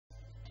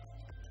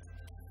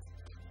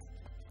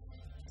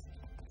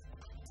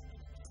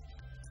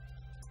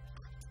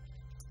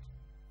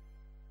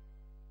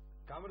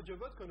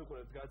გამარჯობა, თქვენ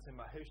უყურებთ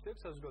გადაცემა ჰეშთეგ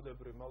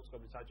საზოგადოებრივი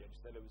მაუწყებლის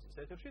აჭარის ტელევიზიის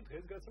ეთერში.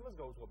 დღეს გადაცემას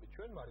გავუძღობთ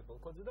ჩვენ მარი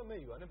ბოლქოძე და მე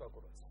ივანე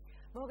ბაკურაძე.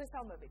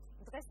 მოგესალმებით.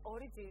 დღეს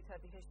ორი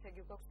ძირითადი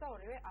ჰეშთეგი გვაქვს და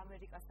ორივე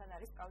ამერიკასთან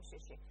არის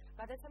კავშირში.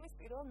 გადაცემის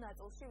პირველ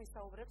ნაწილში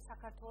ვისაუბრებთ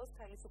საქართველოს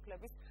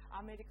ხელისუფლების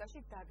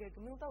ამერიკაში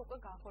დაგეგმილ და უკვე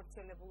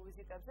განხორციელებულ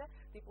ვიზიტებზე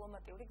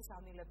დიპლომატიური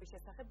გზავნილების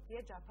შესახებ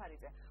გია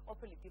ჯაფარიძე,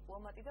 ყოფილი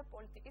დიპლომატი და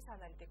პოლიტიკის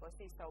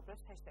ანალიტიკოსი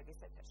ისაუბრებს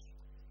ჰეშთეგის ეთერში.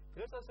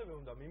 დღეს ასევე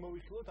უნდა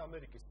მიმოვიხილოთ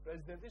ამერიკის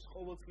პრეზიდენტის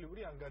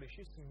ყოველწლიური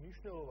ანგარიშის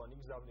მნიშვნელოვანი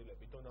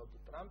გზავნილები. დონალდ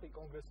ტრამპი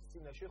კონგრესის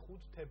წინაშე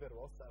 5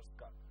 თებერვალს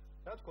წარსდგა.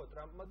 რა თქვა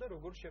ტრამპმა და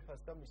როგორ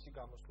შეფასდა მისი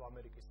გამოსვლა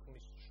ამერიკის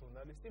თქმის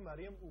ჟურნალისტი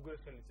მარიამ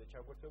უგრეხელიძე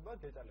ჩაგვერთვება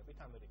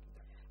დეტალებით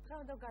ამერიკიდან.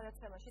 დღევანდელ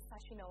გადაცემაში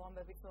საშინაო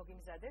ამბებით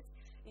მოგიმზადეთ.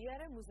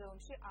 იარე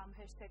მუზეუმში ამ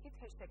ჰეშთეგით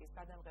ჰეშთეგის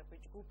გადამღები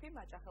ჯგუფი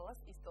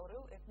მაჭახელას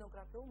ისტორიულ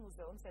ეთნოგრაფიულ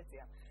მუზეუმს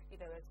ეწია.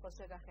 კიდევ ერთხელ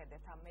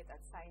შეგახედეთ ამ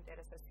მეტად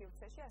საინტერესო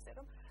სივრცეში, ასე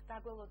რომ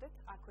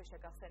დაგველოდეთ, აქვე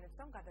შეგახსენებთ,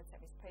 რომ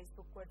გადაცემის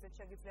Facebook გვერდზე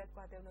შეგიძლიათ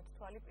გვადევნოთ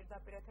თვალი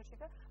პირდაპირ ეთერში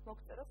და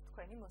მოგწეროთ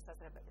თქვენი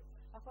მოსაზრებები.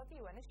 ახლა კი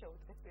ივანე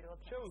შევუდგეთ პირველ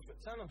თემას. შევუდგეთ,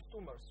 სანამ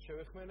სტუმარს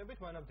შევეხმიანებით,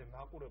 მანამდე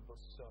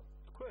მაყურებელს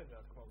თქვენ რა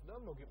თქმა უნდა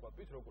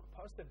მოგიყვებით, როგორ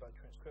ფასდება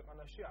ჩვენს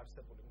ქვეყანაში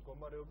არსებული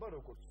მდგომარეობა,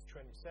 როგორც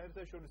ჩვენი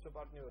საერთაშორისო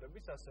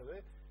პარტნიორების, ასევე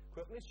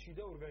ქვეყნის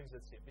შიდა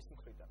ორგანიზაციების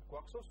მხრიდან.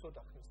 გვახსოვს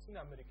ცოტა ხნის წინ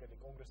ამერიკელი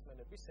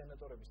კონგრესმენების,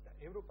 სენატორების და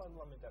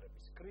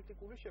ევროპარლამენტარების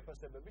კრიტიკული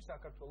შეფასებები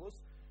საქართველოს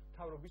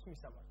მთავრობის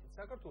მისამართით.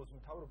 საქართველოს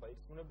მთავრობა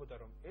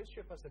ირწმუნებოდა, რომ ეს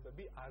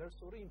შეფასებები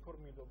არასწორი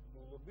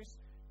ინფორმირებულობის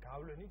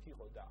გავლენით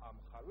იყო და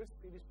ამ ხარვეს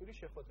პირისპირი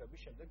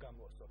შეხვედრების შემდეგ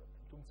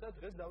გამოასწორებენ. თუმცა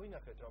დღეს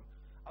დავინახეთ, რომ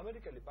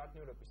ამერიკელი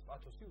პარტნიორების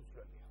პათოსი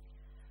უცვლელია.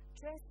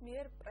 ჩვენს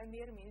მიერ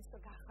პრემიერ-მინისტრ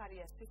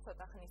გახარიასთვის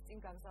ცოტა ხნის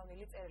წინ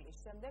გამგზავნილი წერილის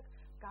შემდეგ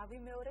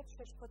გავიმეორეთ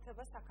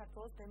შეშფოთება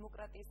საქართველოს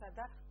დემოკრატიისა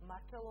და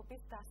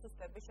მმართველობის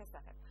დასუსტების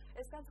შესახებ.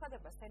 ეს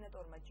განცხადება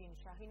სენატორმა ჯინ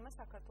შაჰინმა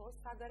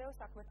საქართველოს საგარეო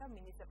საქმეთა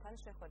მინისტრთან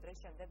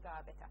შეხვედრის შემდეგ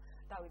გააკეთა.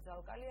 დავით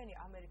ზალკალიანი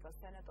ამერიკელ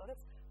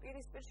სენატორებს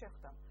პირისპირ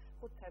შეხვდა.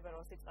 5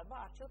 თებერვალს იწყება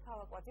არჩილ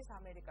თავაკვაძის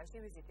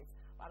ამერიკაში ვიზიტიც.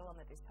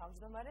 პარლამენტის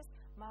თავმჯდომარეს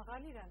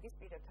მაღალი რანგის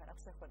პირებთან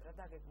აქვს შეხვედრა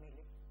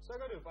დაგეგმილი.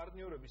 საგარეო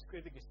პარტნიორების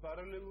კრიტიკის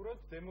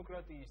პარალელურად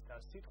დემოკრატიის და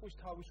სიტყვის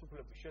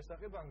თავისუფლების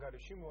შესახებ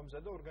ანგარიში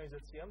მოამზადა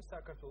ორგანიზაციამ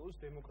საქართველოს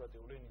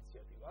დემოკრატიული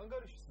ინიციატივა.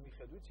 ანგარიშის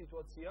მიხედვით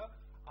სიტუაცია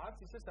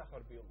არც ისე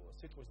სახარბიელოა.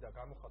 სიტყვის და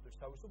გამოხატვის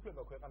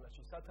თავისუფლება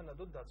ქვეყანაში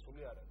სათანადოდ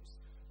დაცული არ არის,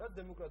 რაც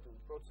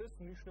დემოკრატიულ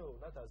პროცესს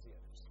მნიშვნელოვნად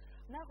აზიანებს.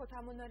 ნახოთ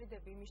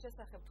ამონარიდები იმის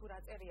შესახებ თუ რა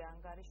წერია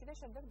ანგარიში და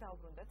შემდეგ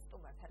დავბრუნდეთ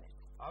სტუმართან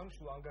ერთად.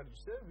 აღნიშნულ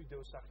ანგარიშზე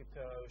ვიდეოს სახით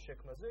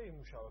შექმნაზე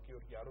იმუშავა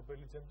გიორგი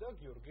არობელიძემ და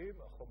გიორგი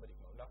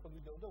ხომერიკმა. ნახოთ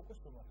ვიდეო და უკვე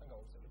სტუმართან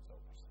გავაგზავნებთ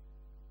საუბარს.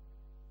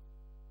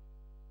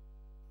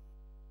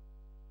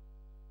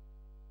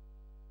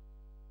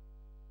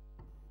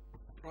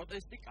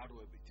 პროტესტი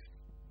კარვებით.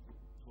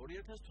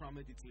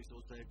 2018 წლის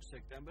 26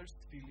 სექტემბერს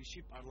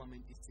თბილისში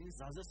პარლამენტის წინ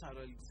ზაზა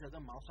სარალიძისა და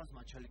მალხაზ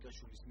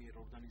მაჩალიკაშვილის მიერ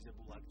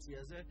ორგანიზებულ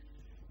აქციაზე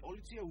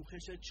პოლიცია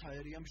უხეშად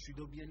ჩაერია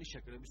მშვიდობიანი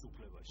შეკრების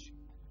უფლებაში.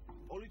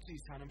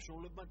 პოლიციის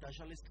თანამშრომლებმა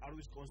დაშალეს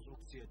კარვის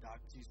კონსტრუქცია და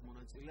აქციის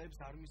მონაწილეებს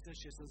არ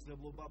მისცეს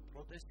შესაძლებლობა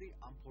პროტესტი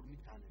ამ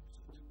ფორმით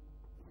განეგრძოთ.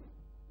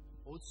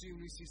 20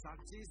 ივნისის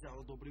აქციის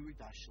ძალადობრივი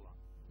დაშლა.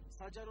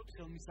 საჯაროდ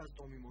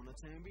ხელმისაწვდომი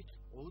მონაცემებით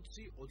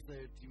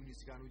 20-21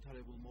 ივნისს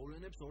განვითარებულ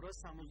მოვლენებს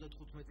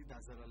 275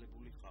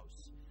 დაზარალებული ჰყავს.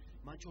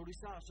 მათ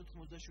შორისაა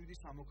 187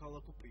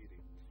 სამოქალაქო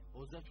პირი,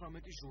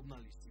 38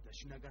 ჟურნალისტი და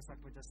შინაგან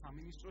საქმეთა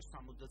სამინისტროს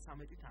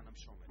 73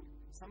 თანამშრომელი.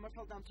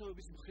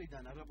 სამართალდამცავების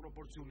მხრიდან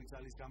არაპროპორციული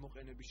ძალის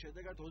გამოყენების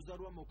შედეგად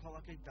 28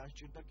 მოქალაქედ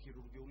დასჭირდა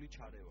ქირურგიული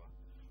ჩარევა,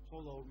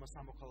 ხოლო 2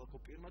 სამოქალაქო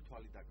პირმა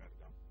თვალი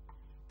დაკარგა.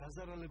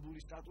 დაზარალებული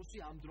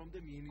სტატუსი ამ დრომდე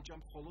მიენიჭა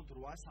მხოლოდ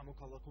 8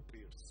 სამოქალაქო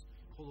პირს,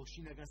 ხოლო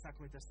შინაგან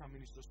საქმეთა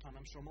სამინისტროს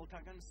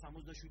თანამშრომელთაგან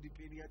 67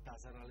 პირია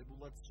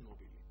დაზარალებულად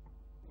ცნობილი.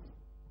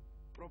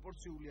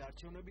 პროპორციული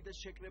არჩევნები და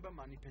შეკრება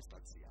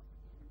მანიფესტაცია.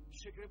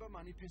 შეკრება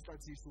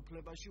მანიფესტაციის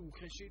უფლებაში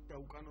უხეში და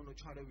უკანონო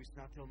ჩარევის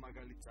ნათელ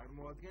მაგალითს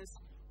წარმოადგენს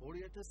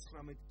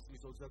 2019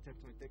 წლის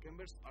 31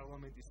 დეკემბერს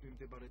პარლამენტის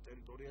მიმდებარე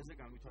ტერიტორიაზე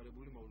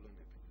განვითარებული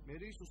მოვლენები.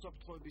 მერიის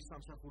უსაფრთხოების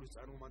სამსახურის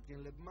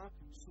წარმომადგენლებმა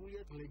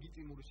სრულიად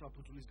ლეგიტიმური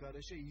საფუძვლის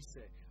გარეშე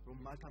ისე,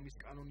 რომ მათ ამის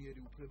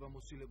კანონიერი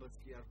უფლებამოსილებაც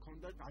კი არ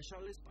ჰქონდათ,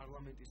 დაშალეს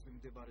პარლამენტის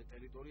მიმდებარე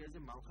ტერიტორიაზე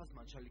მალხაზ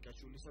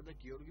მაჩალიკაშვილისა და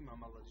გიორგი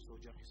მამალაძის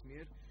ოჯახის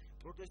მიერ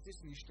პროტესტის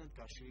ნიშნად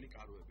გაშლილი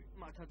კარვები.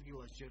 მათ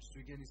ადგილას ჯერ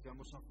ზვიგენის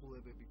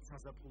გამოსახულებებით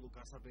საზაფხულო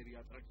გასაბერი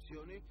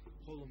ატრაქციონი,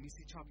 ხოლო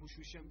მისი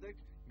ჩაფუშვის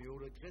შემდეგ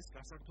მეორე დღეს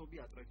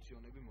გასართობი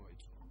ატრაქციონები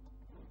მოეწყო.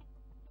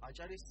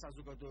 აჭარის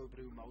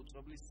საზოგადოებრივი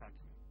მაუწყებლის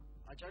საქმე.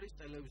 აჭარის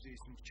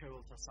ტელევიზიის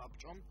მრჩეველთა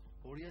საბჭომ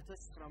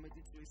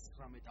 2019 წლის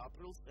 19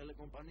 აპრილს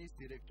ტელეკომპანიის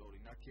დირექტორი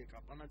ნათია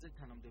კაპანაძე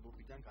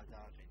თანამდებობიდან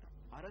გადააყენა.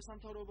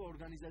 არასამთავრობო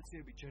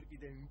ორგანიზაციები ჯერ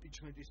კიდევ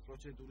იმპიჩმენტის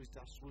პროცედურის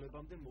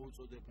დასრულებამდე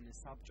მოუწოდებდნენ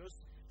საბჭოს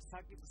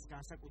საკითხს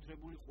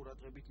განსაკუთრებული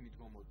ყურადღებით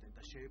მიდგომოდნენ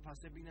და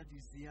შეეფასებინათ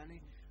ის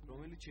ზიანი,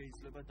 რომელიც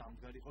შეიძლება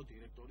დამდგარიყო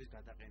დირექტორის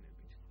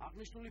გადაყენებით.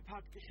 აღნიშნული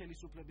ფაქტი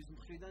ხელისუფლების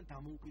მხრიდან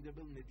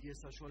დამოუკიდებელ მედია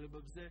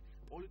საშუალებებზე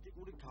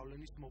პოლიტიკური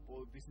გავლენის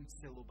მოპოვების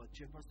მცდელობად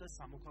შეფასდა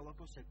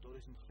სამოქალაქო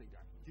სექტორის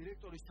მხრიდან.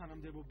 დირექტორის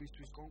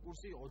თანამდებობისთვის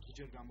კონკურსი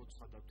 4-ჯერ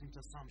გამოცხადდა,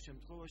 თუმცა სამ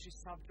შემთხვევაში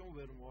საბჭომ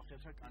ვერ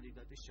მოახერხა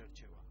კანდიდატის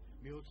შერჩევა.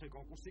 მეოთხე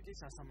კონკურსი კი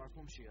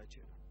სასამართლომ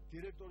შეაჩერა.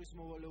 დირექტორის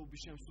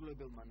მოვალეობის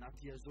შემსრულებელმა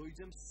ნათია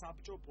ზოიძემ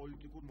საბჭო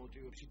პოლიტიკურ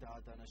მოტივებში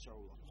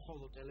დაადანაშაულა,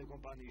 ხოლო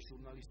ტელეკომპანიის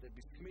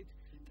ჟურნალისტების თქმით,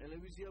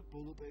 ტელევიზია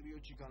ბოლო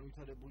პერიოდში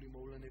განვითარებული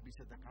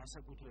მოვლენებისა და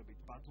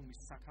განსაკუთრებით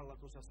ბათუმის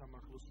საქალაქო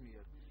სასამართლოს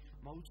მიერ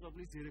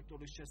მაუწყებლის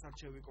დირექტორის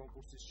შესარჩევი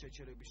კონკურსის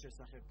შეჩერების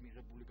შესახებ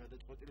მიღებული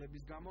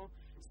გადაწყვეტილების გამო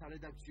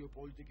სარედაქციო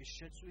პოლიტიკის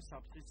შეცვლის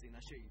საფრთხის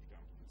წინაშე იდგა.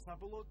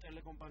 საბოლოოდ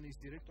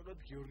ტელეკომპანიის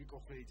დირექტორად გიორგი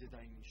კოხრეიძე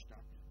დაინიშნა,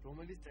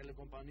 რომელიც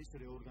ტელეკომპანიის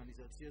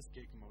რეორგანიზაციას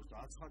გეგმავს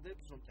და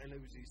აცხადებს, რომ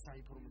ტელევიზიის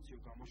საინფორმაციო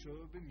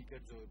გამოშვებები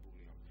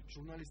მიკერძოებულია.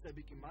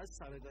 ჟურნალისტები კი მას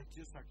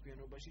სარედაქციო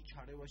საქმიანობაში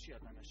ჩარევაში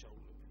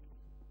ადანაშაულებენ.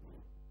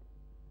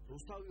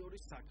 რუსთავი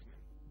 2-ის საქმე.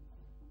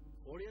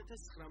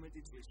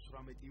 2019 წლის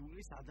 18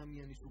 ივლისს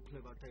ადამიანის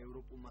უფლებათა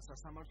ევროპულმა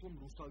სასამართლომ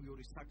რუსთავი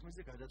 2-ის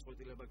საქმეზე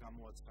გადაწყვეტილება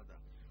გამოაცხადა,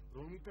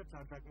 რომლითაც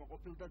არ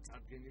დაკმაყოფილდა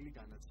წარდგენილი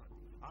განაცხადი.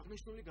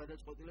 აღნიშნული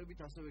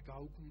გადაწყვეტილებით ასევე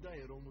გაუქმდა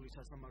ეროვნული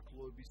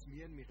სასამართლოების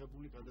მიერ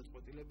მიღებული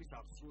გადაწყვეტილების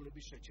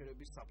აღსრულების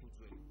შეჩერების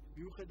საფუძველი.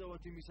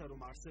 მიუხედავად იმისა,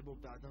 რომ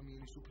არსებობდა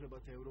ადამიანის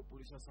უფლებათა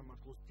ევროპული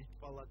სასამართლოს დიდ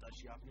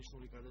პალატაში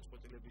აღნიშნული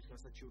გადაწყვეტილების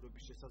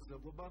გასაჩივრების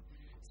შესაძლებლობა,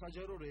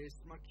 საჯარო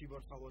რეესტრმა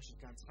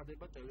ქიბარხალვაშის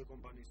განცხადება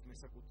ტელეკომპანიის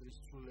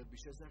მესაკუთრის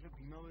ცვლილების შესახებ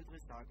იმავე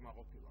დღეს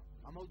დააკმაყოფილა.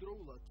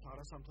 ამავდროულად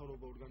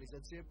არასამთავრობო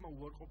ორგანიზაციებმა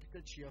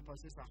უარყოფითად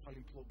შეაფასეს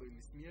ახალი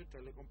მფლობელის მიერ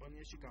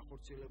ტელეკომპანიაში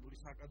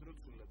განხორციელებული საკადრო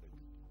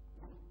ცვლილებები.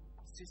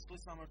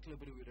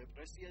 სისხლისამართლებრივი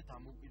რეპრესია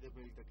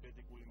დამოუკიდებელი და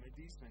კრიტიკული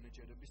მედიის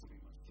მენეჯერების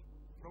მიმართ.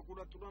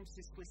 პროკურატურამ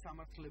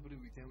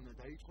სისხლისამართლებრივი დევნა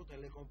დაიწყო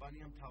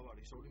ტელეკომპანია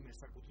მთავარის 2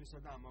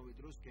 მესაკუთრისა და ამავე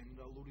დროს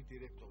გენერალური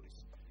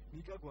დირექტორის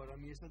ნიკა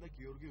გვარამიესა და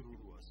გიორგი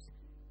რურუას.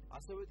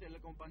 ასევე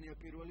ტელეკომპანია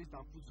პირველის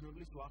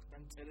დამფუძნებლის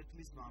ვახტანგ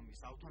წერეთლის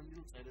მამის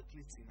ავთანდილ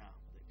წერეთლის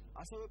წინააღმდეგ.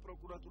 ასევე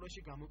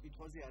პროკურატურაში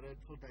გამოკითხვაზე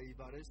არაერთხელ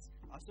დაიბარეს,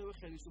 ასევე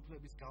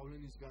ხელისუფლების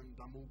გავლენისგან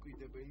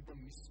დამოუკიდებელი და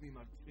მის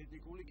მიმართ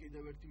კრიტიკული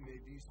კიდევ ერთი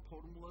მედიის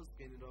ფორმულას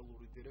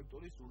გენერალური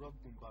დირექტორი ზურაბ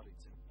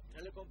გუმბარიძე.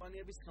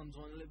 ტელეკომპანიების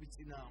ხელმძღვანელების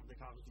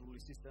წინააღმდეგ აღძრული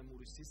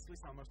სისტემური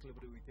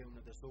სისხლისამართლებრივი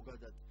დევნა და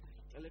ზოგადად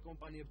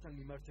ტელეკომპანიებთან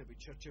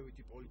მიმართებით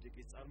შერჩევითი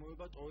პოლიტიკის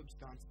წარმოება ტოვებს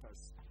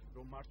განცდას,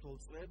 რომ მართლ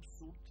წლებს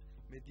სურთ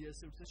მედია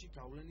სივრცეში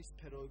გავლენის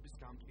სფეროების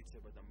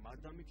გამტკიცება და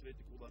მადამი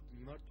კრიტიკულად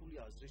მიმართული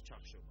აზრის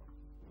ჩახშობა.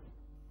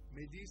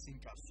 მედიის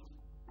ინკასო.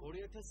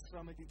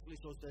 2019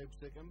 წლის 26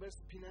 დეკემბერს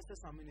ფინანსთა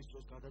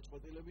სამინისტროს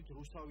გადაწყვეტილებით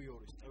რუსთავი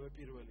 2-ის, ტევ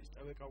პირველის,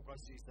 ტევ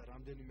კავკასიის და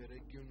რამდენიმე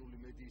რეგიონული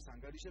მედიის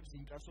ანგარიშებს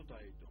ინკასო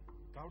დაედო.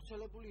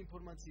 გავრცელებული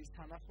ინფორმაციის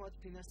თანახმად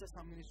ფინანსთა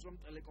სამინისტრომ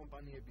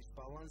ტელეკომპანიების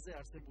ბალანსზე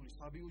არსებული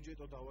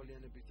საბიუჯეტო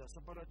დავალიანების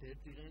დასაფარად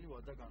ერთდღიანი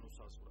ვადა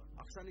განუსაზღვრა.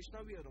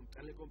 აღსანიშნავია, რომ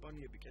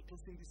ტელეკომპანიები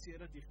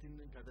კეთილსინდისიერად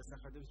იხდიდნენ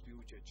გადასახადებს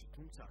ბიუჯეტში,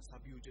 თუმცა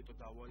საბიუჯეტო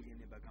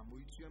დავალიანება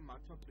გამოიწვია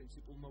მათმა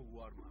პრინციპულმა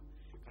უარმა.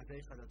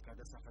 გადაიხადათ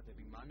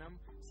გადასახადები მანამ,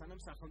 სანამ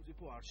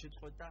სახელმწიფო არ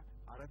შეწყვეტდა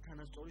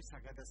არათანასწორი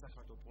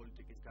საგადასახადო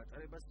პოლიტიკის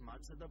გატარებას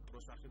მათსა და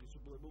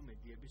პროსახელისუფლებო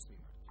მედიების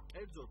მიმართ.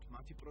 კერძოდ,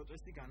 მათი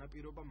პროტესტი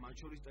განაპირობა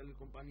მათ შორის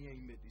ტელეკომპანია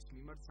იმედის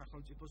მიმართ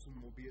სახელმწიფოს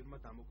მობიერმა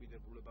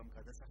დამოკიდებულებამ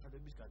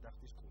გადასახადების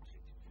გადახდის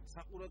კუთხით.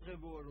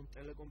 საყურადღებოა, რომ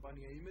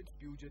ტელეკომპანია იმედს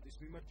ბიუჯეტის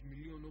მიმართ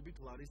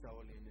მილიონობით ლარის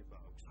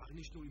დავალიანება აქვს.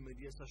 აღნიშნული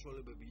მედია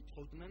საშუალებები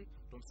ითხოვდნენ,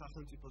 რომ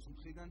სახელმწიფოს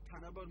მხრიდან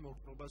თანაბარ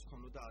მორგპრობას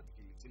ჰქონოდა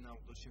ადგილი,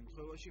 წინააღმდეგ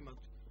შემთხვევაში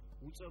მათ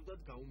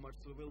უწევდათ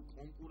გაუმართლებელ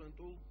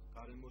კონკურენტულ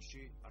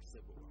გარემოში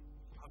არსებობა.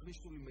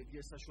 აღნიშნული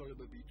მედია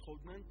საშუალებები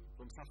ითხოვდნენ,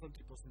 რომ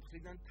სახელმწიფოს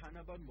მხრიდან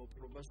თანაბარ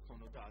მოპყრობას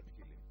ჰქონოდა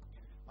ადგილი.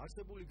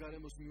 არსებული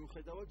გარემოს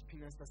მიუხედავად,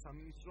 ფინანსთა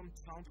სამინისტრომ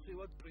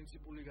ცალმხრივად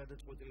პრინციპული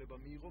გადაწყვეტილება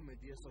მიიღო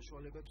მედია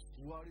საშუალებებს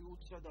უარი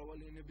უთხრა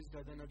დავალიანების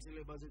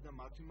გადანაწილებაზე და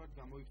მათ მიმართ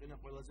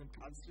გამოიყენა ყველაზე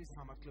მკაცრი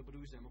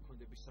სამართლებრივი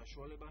ზემოქმედების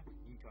საშუალება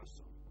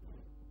ინკასო.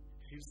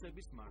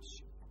 ღირსების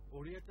მარში.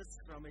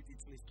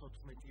 2019 წლის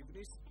 14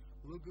 ივნისს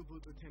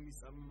ლგბტ თემის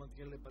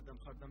წარმომადგენლებმა და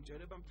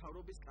მხარდამჭერებმა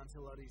მთავრობის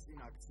კანცელარიის წინ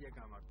აქცია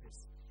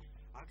გამართეს.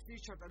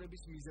 აქციის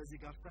ჩატარების მიზეზი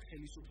გახდა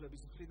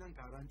ხელისუფლების მხრიდან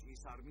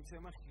გარანტიის არ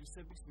მიცემა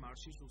ღირსების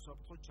მარშის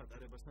უსაფრთხო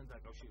ჩატარებასთან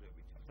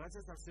დაკავშირებით.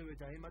 რაცაც ასევე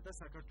დაემატა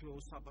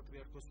საქართველოს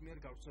საპატრიარქოს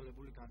მიერ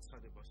გავრცელებული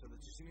განცხადება,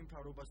 სადაც ისინი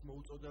მთავრობას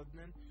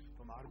მოუწოდებდნენ,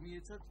 რომ არ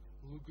მიეცათ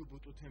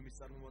ლგბტ თემის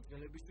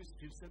წარმომადგენლებისთვის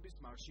ღირსების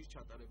მარშის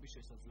ჩატარების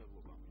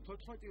შესაძლებლობა.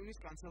 14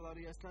 ივნისს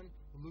კანცელარიასთან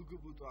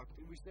ლგბტ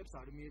აქტივისტებს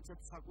არ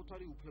მიეცათ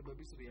საკუთარი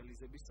უფლებების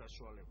რეალიზების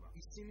საშუალება.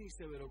 ისინი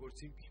ისევე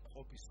როგორც იმ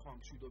ყოფის სხვა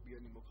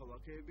მშვიდობიანი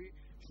მოქალაქეები,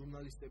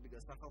 ჟურნალისტები და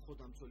სახალხო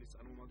დამცველის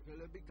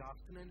წარმომადგენლები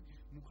გახდნენ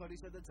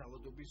მუხარისა და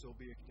ძალადობის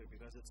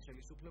ობიექტები, რაზეც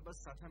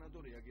ხელისუფლებას სათანადო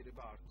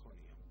რეაგირება არ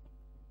ჰქონია.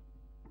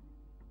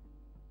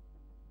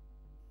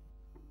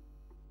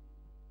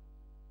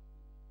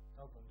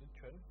 დავბრუნდით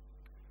ჩვენ.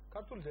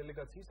 ქართული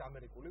დელეგაციის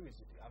ამერიკული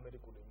ვიზიტი,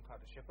 ამერიკული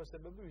მხარის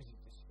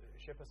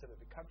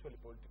შეფასებები ქართველი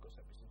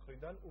პოლიტიკოსების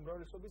მხრიდან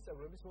უმრავლესობის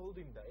წევრების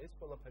მოლოდინდა ეს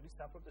ყველაფერი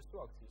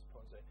საპროტესტო აქციის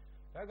ფონზე.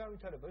 რა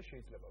განვითარებას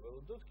შეიძლება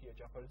ველოდოთ კია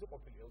ჯაფარიძე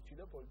ყოფილი ელჩი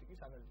და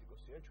პოლიტიკის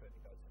ანალიტიკოსია ჩვენი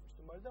გადაცემის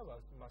სტუმარი და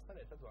მასთან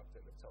ერთად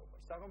ვაგრძელებთ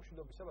საუბარს.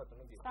 საღამშვიდობისა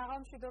ბატონო გია.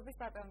 საღამშვიდობის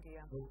ბატონ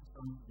გია.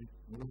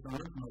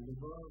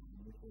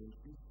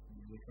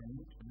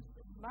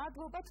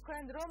 მადლობა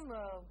თქვენ რომ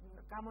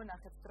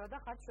გამონახეთ დრო და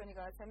ხართ ჩვენი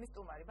გადაცემის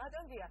სტუმარი.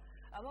 ბატონ გია,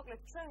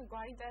 მოკლედ ჩვენ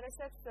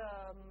გვაინტერესებს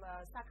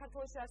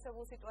საქართველოში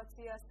არსებულ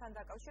სიტუაციასთან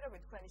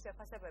დაკავშირებით თქვენი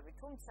შეფასებები,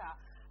 თუმცა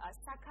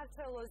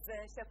საქართველოზე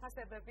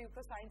შეფასებები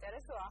უფრო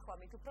საინტერესოა ახლა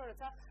მით უფრო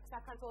როცა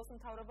საქართველოს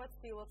მთავრობა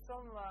ცდილობს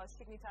რომ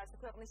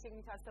ქვეყნის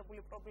შიგნით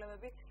არსებული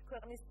პრობლემები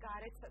ქვეყნის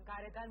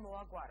გარედან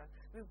მოაგვარონ.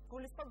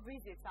 გულისხმობ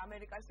ვიზიტს,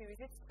 ამერიკაში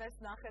ვიზიტს, დღეს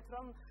ნახეთ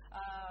რომ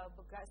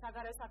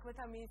საგარეო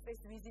საქმეთა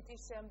მინისტრის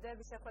ვიზიტის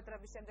შემდეგ,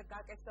 შეხვედრების შემდეგ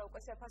გაკეთდა უკვე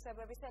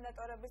შეფასებები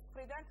სენატორების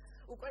მხრიდან,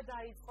 უკვე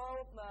დაიწყო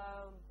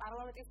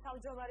პარლამენტის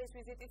თავმჯდომარის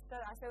ვიზიტის და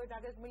ასევე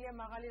დაგეგმილია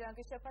მაღალი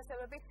რანგის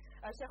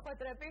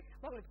შეხვედრები.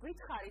 მოკლედ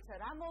გითხარით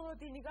რა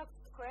მოლოდინი გაქვთ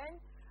თქვენ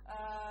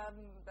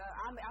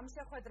ამ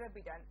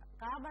შეხვედრებიდან?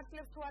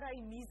 გაამართლებს თუ არა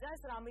იმ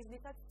მიზანს, რა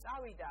მიზნითაც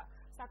წავიდა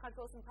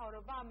საქართველოს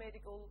მთავრობა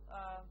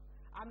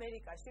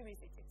ამერიკაში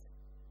ვიზიტით?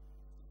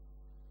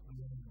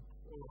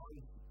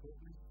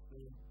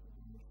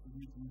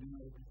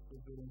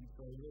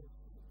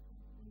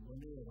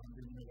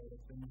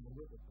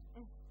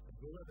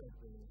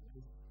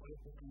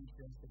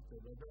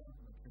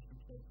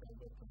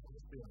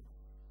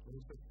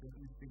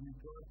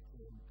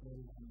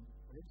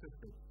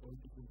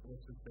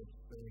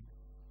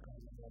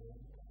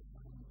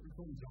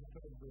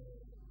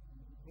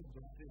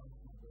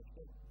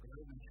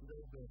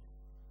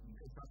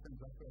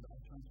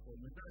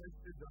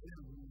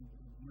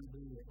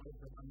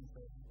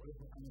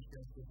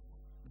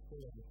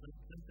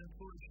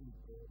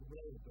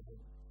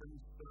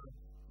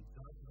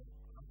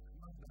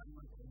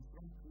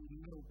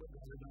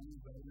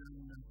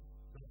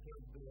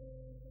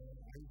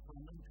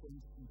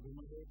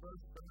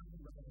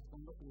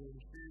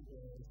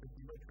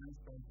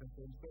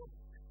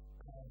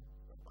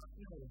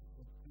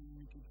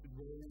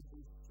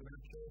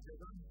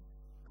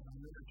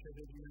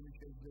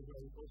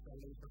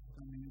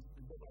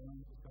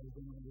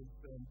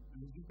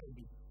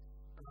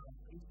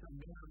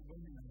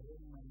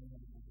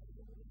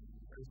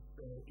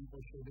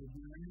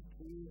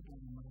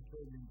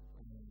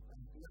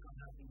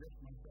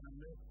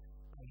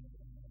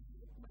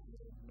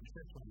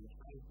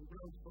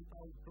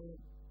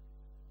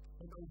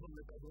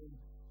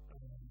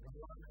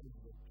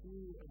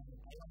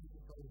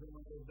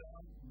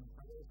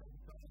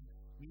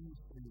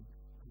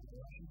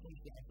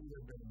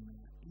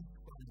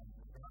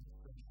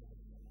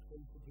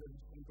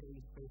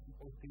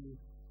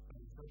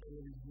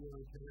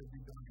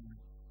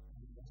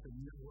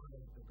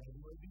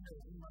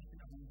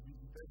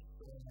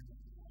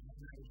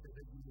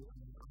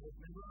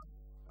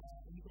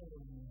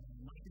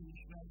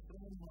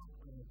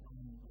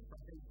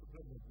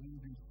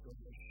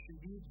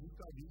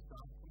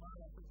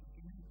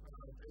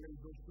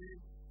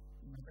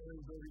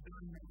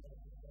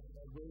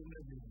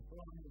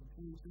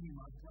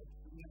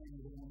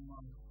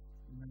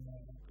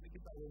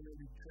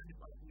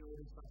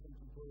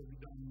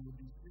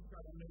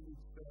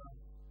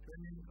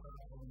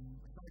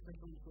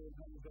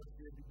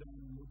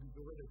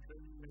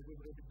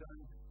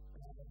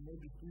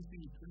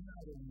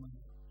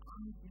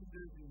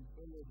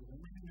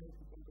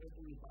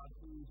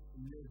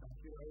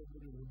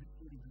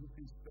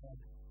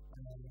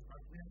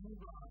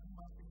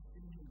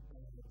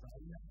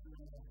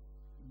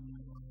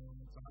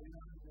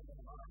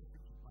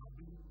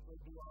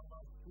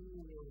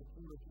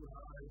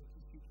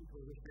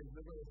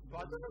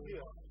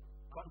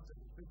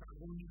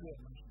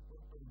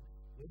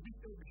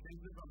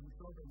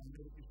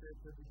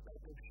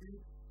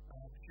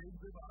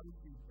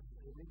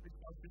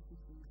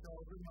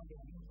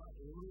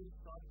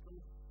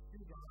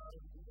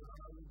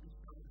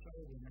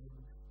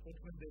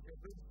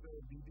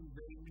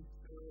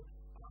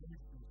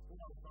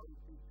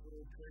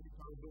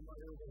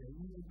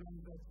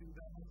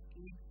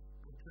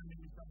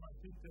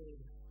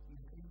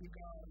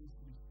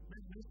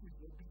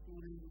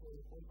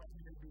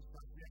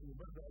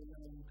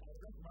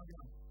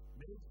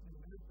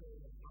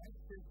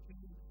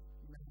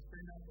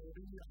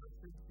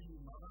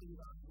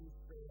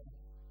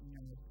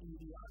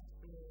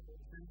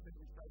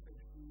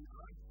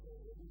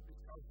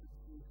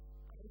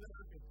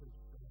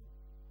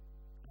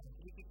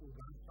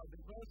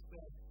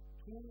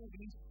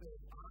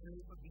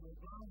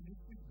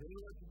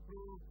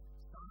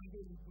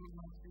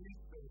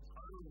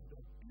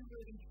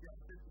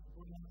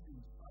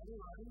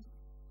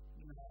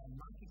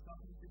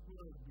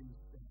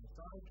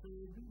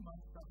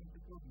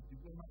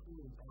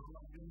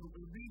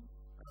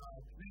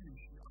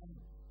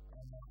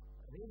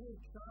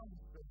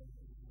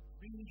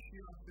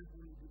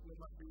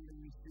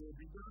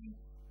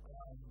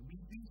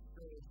 მიდის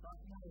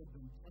საკმაოდ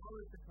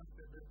მწვავე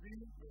შეფასებები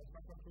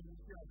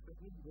საქართველოსი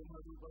არსებულ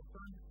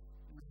მდგომარეობასთან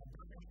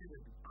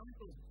დაკავშირებით.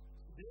 ამიტომ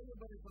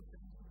დევნებარი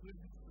ფაქტების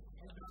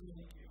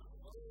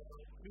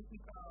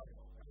კრიტიკა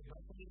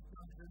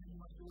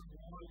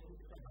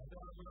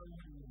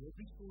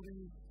ლობისტური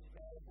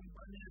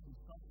კომპანიების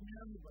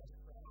საქმიანობას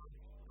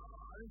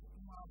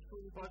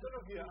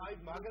პათოლოგია, აი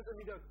მაგაზე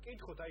მინდა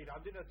გკითხოთ, აი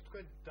რამდენად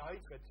თქვენ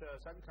დაიწყეთ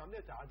საკითხი,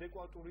 რამდენად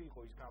ადეკვატური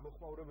იყო ის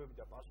გამოხმაურებები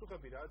და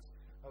პასუხები, რაც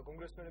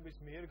კონგრესმენების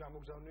მიერ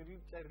გამოგზავნილი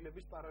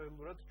წერილების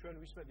პარალელურად ჩვენ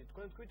ვისმენთ.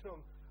 თქვენ თქვით, რომ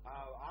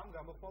ამ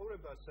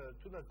გამოხმაურებას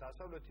თუნდაც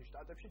დასავლეთის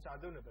შტატებშიც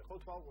ადევნებენ, ხო,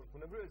 თვალყურს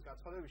ბუნებრივია ეს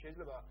განცხადები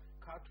შეიძლება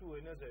ქართულ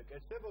ენაზე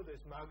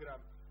კეთდებოდეს,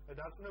 მაგრამ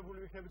დარწმუნებული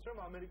ვიქნებით, რომ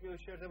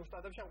ამერიკის შეერთებულ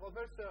შტატებში ამ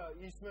ყველაფერს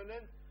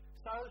ისმენენ,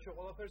 საერთო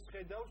ყველაფერს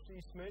ხედავს,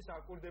 ისმენს,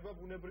 აკვირდება,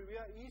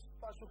 ბუნებრივია ის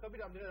პასუხები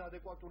რამდენად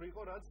ადეკვატური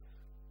იყო, რაც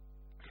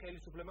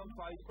ხელისუფლებამ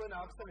თქვენ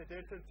ახსენეთ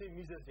ერთ-ერთი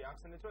მიზეზი,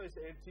 ახსენეთ, რომ ეს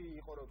ერთი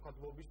იყო, რომ თქვა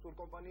ლობისტურ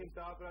კომპანიებს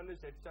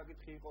დააბრალეს, ერთი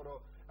საკითხი იყო, რომ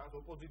რაღაც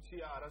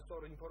ოპოზიცია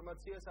არასწორ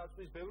ინფორმაციას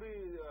აწვის,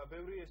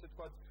 ბევრი ესე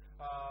თქვა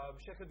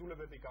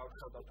შეხედულებები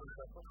გავხსნათ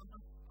თუნდაც.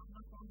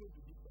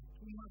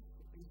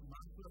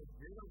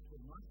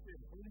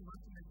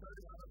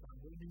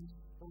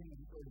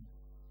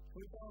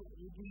 Total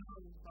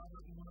regional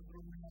paradigmas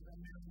România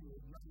România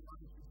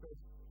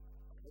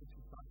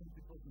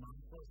tipos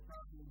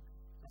manifestații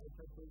care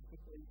se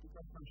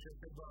politica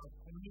înșepeva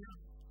România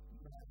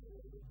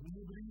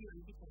bunăbrie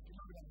este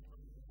continuarea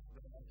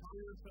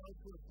care se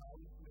află sau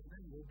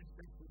menen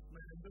lobiste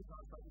menen de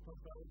asta sau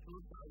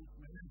sau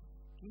menen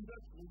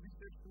tundați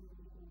lobiste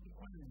menen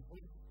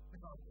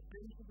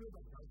pentru că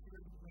dacă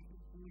se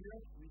curia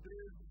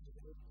idee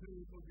de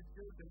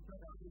opoziție de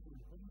țara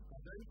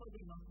dar e foarte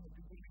mult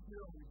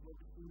poziția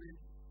lobistului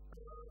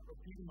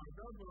firma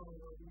da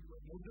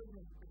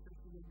modernă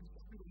este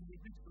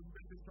lobistul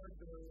de stat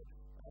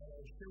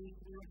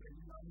știutul de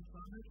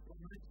dinamică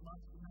proiect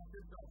maxim de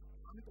da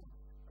adică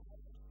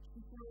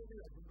știutul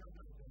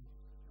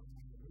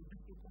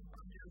lobistul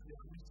compania de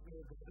amică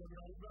de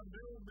la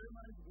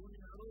mai bun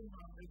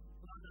aroma de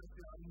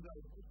planete anda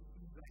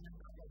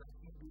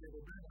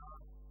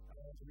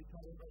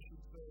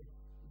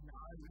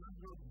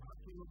Alejandro,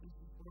 Marcelo,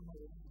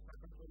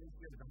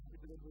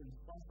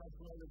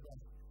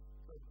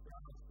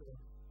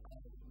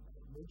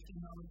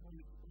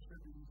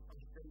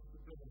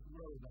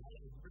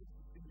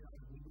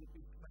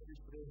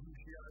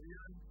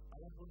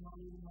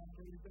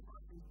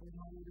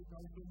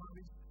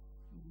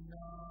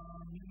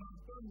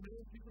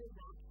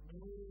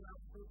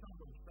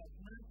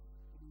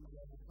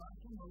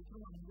 Facem nostru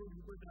la nivel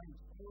de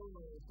transport,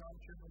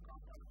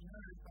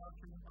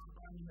 facem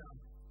campania,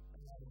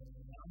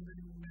 am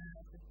venit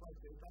să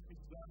face etape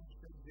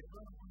de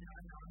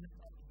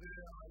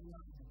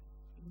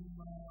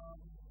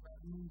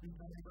din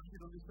care va fi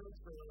realizat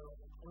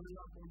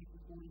la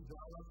politicul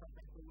zala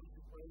sau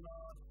la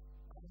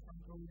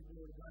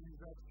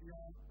organizația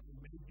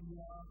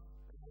media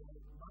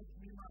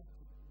maxima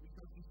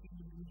să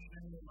susținem niște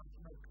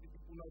maxima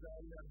criticul de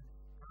aia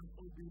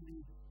campodili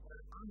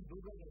am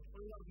dogat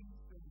de la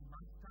vista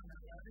maxima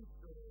care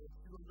să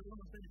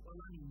vedem să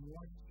la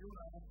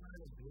nuanțele astea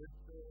de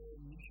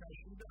nici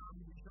așa am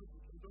niște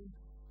cu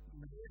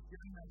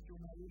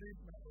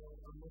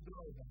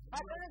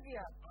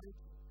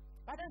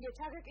ბატონო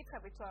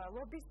ჩაგეკითხებით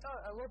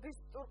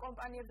ლობისტურ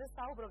კომპანიებზე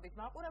საუბრობთ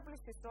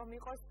მაყურებლისთვის რომ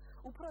იყოს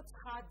უფრო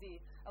ცხადი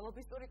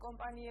ლობისტური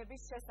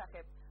კომპანიების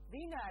შესახებ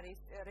ვინ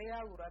არის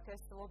რეალურად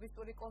ეს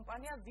ლობისტური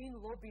კომპანია ვინ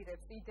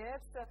ლობირებს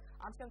იდეებს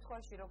ამ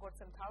შემთხვევაში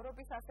როგორც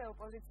მთავრობის ასე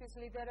ოპოზიციის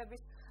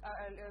ლიდერების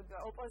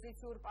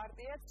ოპოზიციურ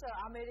პარტიებს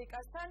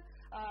ამერიკასთან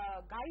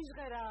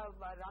გაიჟღერა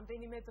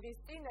რამდენიმე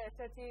დღის წინ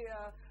ერთ-ერთი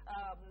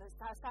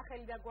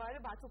სახელი და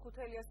გვარი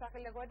ბათუკუთელიას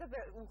სახელი და გვარი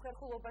და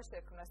უხერხულობა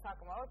შექმნა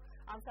საკმაოდ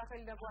ამ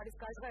სახელი და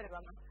გვარის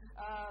გაჟღერებამ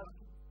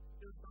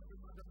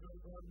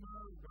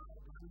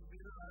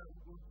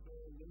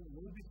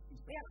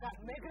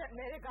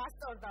მე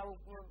გასწორდა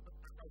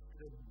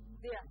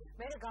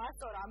მე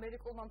გასწორა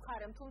ამერიკულმა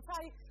მხარემ თუმცა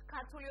აი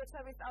ქართული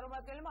ოცნების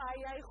წარმომადგენლებმა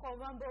აი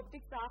ხომ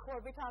ამბობდით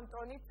დაახლოებით ამ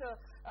ტონით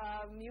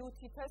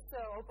მიუთითეს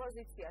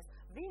ოპოზიციას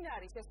ვინ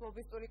არის ეს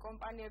ლობისტური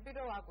კომპანიები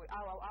რომ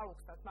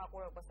აუხსნათ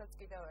მაყურებელსაც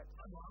კიდევ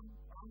ერთხელ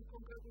am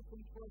concretul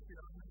situație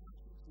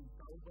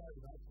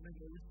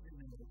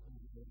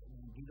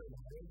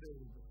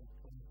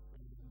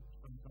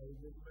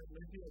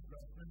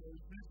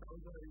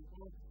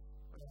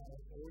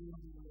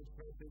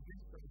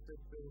strategist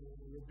aceste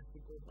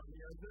lobistul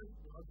companiază,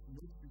 ați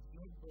nu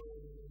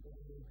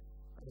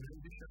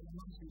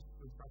rendișanul și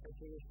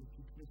statatul și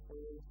ciclul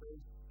să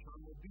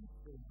ce-am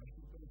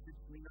și să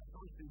fiți mâine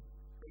sau și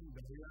în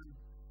Darian,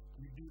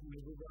 din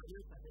negociare,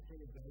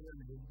 statatul Darian,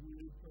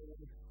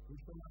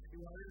 უშო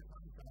მახილარე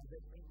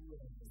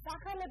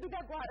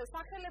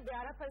სახელები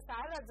არაფერს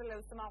არ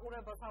აძლევს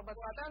მაყურებელს ალბათ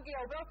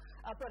ბატონო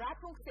უბრალოდ რა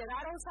ფუნქცია რა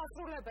როლს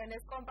ასრულებენ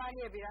ეს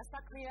კომპანიები რა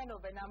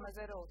საქმიანობენ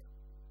ამაზე რო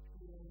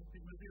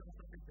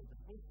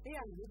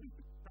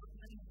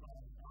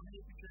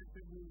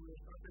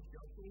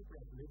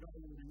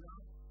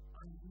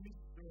მექანიზმის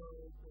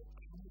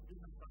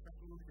წარმოდგენა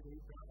საქართველოში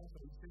როცა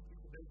ისეთი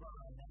ხდება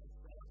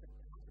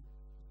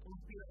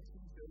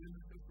კონსპირაციის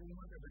ელემენტებს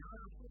რომლებიც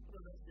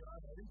არასოტრადაში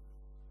არის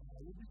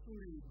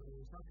ლობისტური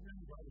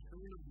საქმიანობა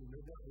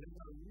შეუძლებელი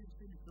ლეგალური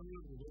ისინი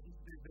შეუძლებელი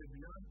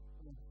რეგისტრირდებიან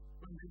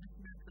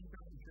კონდიციონერ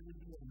ცენტრში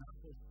შეიძლება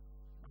ნახოს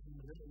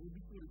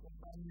ლობისტური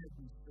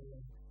კომპანიების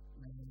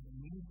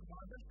მინუსმა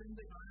და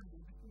შემდეგ არის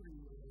ლობისტური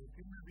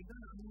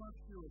ფირმებიდან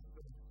ანიმაციოს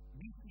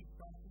მისი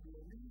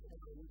სასურველი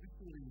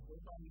ლობისტური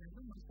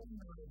კომპანიები მასთან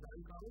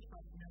დაიკავოს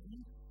საქმიანი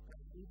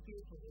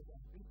ურთიერთობა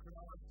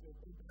იქაც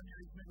კომპანია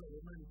იქნება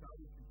რომელიც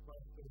არის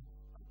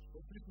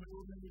ოფის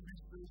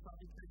მეურნეობის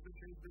საკითხებზე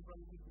შეიძლება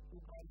იყოს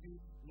უყარდი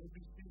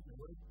ლობისტი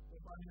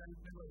კომპანია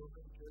იქნება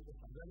რომელიც შეიძლება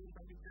საგარეო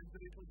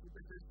საკითხებზე იყოს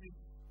უპირატესი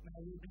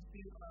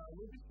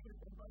ლობისტური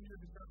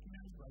კომპანიების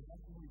საქმიანობა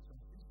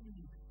გასულიცავს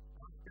ისინი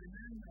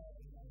აქცევენ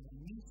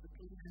მის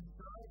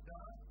კლიენტსა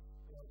და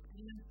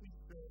კლიენტის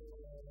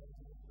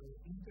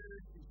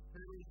ინტერესის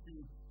სფეროში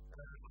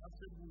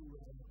არსებულ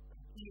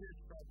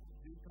პირებსა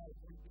და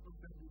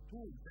ინსტიტუტებში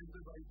თუ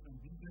შეიძლება იყოს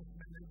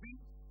ბიზნესმენები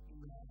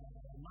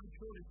მათ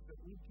შორის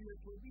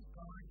ურთიერთობის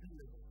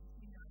გამარჯვება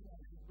ისინი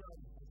არის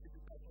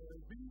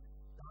ფასილიტატორები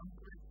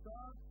დამკვირვებელთა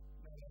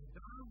და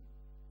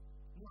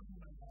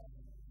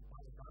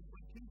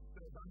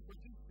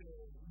დამკვირვებლის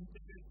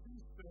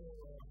ინტერესის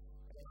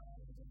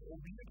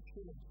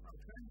ობიექტებს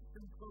ახალ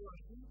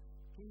სკოლაში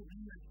თუ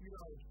ვინმე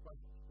ხილავს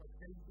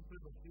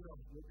ხელისუფლებას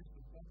ხილავს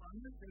ლობისტურ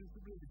კომპანიას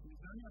ხელისუფლების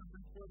მიზანი ამ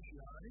სკოლაში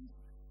არის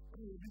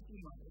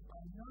ლობისტურმა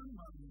კომპანიამ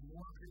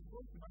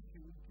მოახერხოს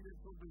მათი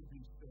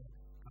ურთიერთობების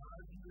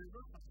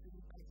გააზრება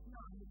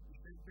ფასილიტაცია ამის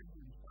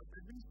შეფერდული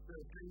სტატების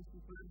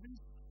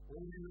ხელისუფლების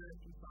ორივე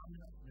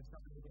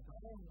მესამედება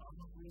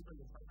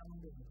ამასულებელს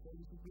საკანონმდებლო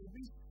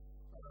ხელისუფლების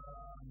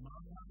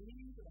მაღალი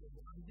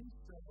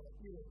ანდის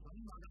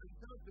პირობთან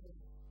მაგალითად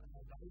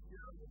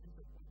დაიჭირა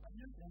ლობისტურ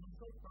კომპანიას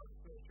რომელსაც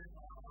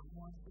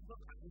აღმოაჩნდა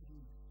კადრი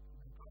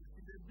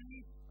კავშირები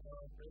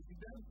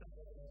პრეზიდენტ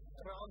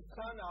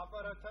ტრამპთან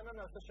აპარატთან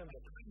და ასე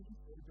შემდეგ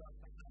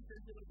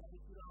შეიძლება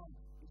დაიჭირა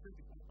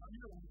ისეთი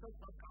კომპანია რომელსაც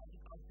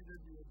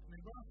კავშირები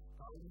ექნება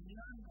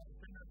გაუნიან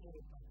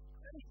სენატორებთან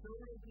ეს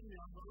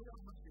შეუძლებელი ამბავი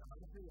ამაში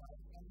არაფერი არ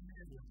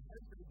განმეორება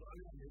ეს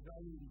ძალიან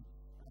ლეგალური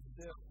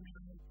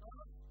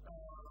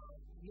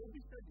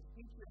ლობისტების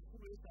ფუნქცია თუ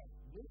ეს არის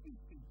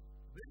ლობისტი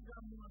ვერ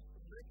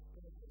გამოასწორებს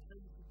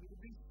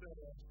ხელისუფლების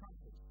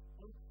სტატუსს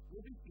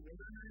ლობისტი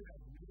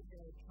ვერანაირად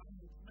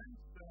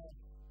ჩამოწმენს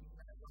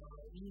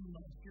იმ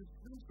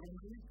სისტემას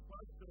რომელიც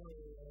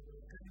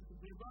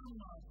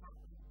ხელისუფლებამ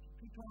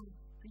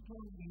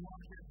თვითონ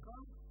მოახერხა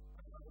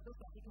და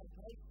საკუთარ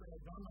თავის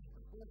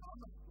გამართვა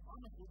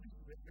ამას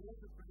ლობისტი ვერ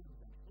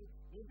ხელისუფლება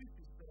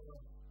ლობისტის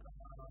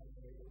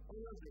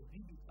ყველაზე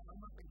დიდი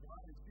წარმატება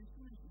არის ის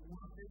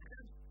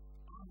მოახერხებს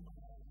ამ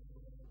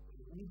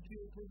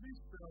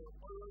ურთიერთობის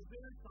ყველაზე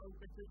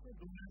საუკეთესო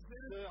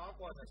დონეზე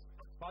აყვანას.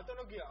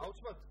 ბატონო გია,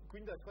 აუცილებლად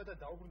გვინდა თქვა და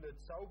დაუბრუნდეთ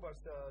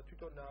საუბარს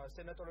თვითონ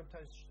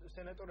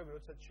სენატორები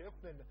როდესაც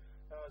შეხვდნენ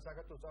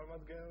საქართველოს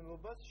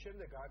წარმომადგენლობას,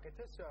 შემდეგ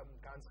გააკეთეს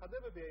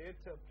განცხადებები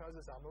ერთ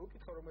ფრაზას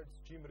ამოვიკითხო,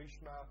 რომელიც ჯიმ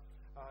რიშმა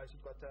ასე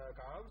ვთქვათ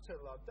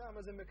გაავრცელა და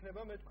ამაზე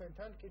მექნება მე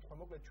თქვენთან კითხვა.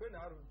 მოკლედ ჩვენ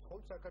არ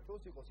ვთხოვთ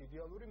საქართველოს იყოს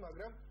იდეალური,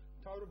 მაგრამ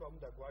მთავრობამ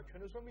უნდა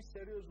გვაჩვენოს, რომ ის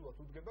სერიოზულად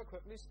უდგება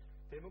ქვეყნის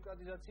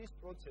დემოკრატიზაციის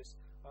პროცესს.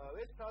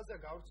 ეს ფრაზა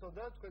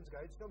გავრცელდა, თქვენს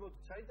გაიცნობოთ,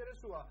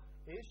 საინტერესოა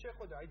ეს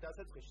შეხვედრა, აი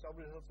დასაწყისში,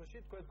 საუბრის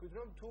დასაწყისში თქვენ თქვით,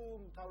 რომ თუ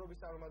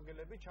მთავრობის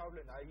წარმომადგენლები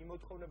ჩავლენ აი იმ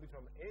მოთხოვნებით,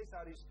 რომ ეს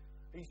არის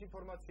ის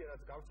ინფორმაცია,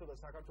 რაც გავრცელდა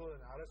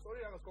საქართველოსთან არასწორი,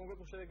 რაღაც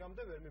კონკრეტულ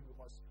შედეგამდე ვერ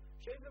მიგვიყვანს.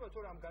 შეიძლება თუ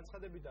ამ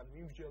განცხადებიდან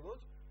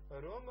მიმსჯელოთ,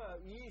 რომ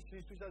ის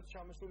ვისთვისაც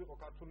ჩამოსულიყო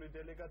ქართული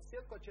დელეგაცია,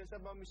 თქვა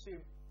შესაბამისი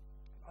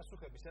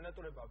პასუხები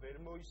სენატორებმა ვერ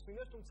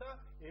მოისმინეს, თუმცა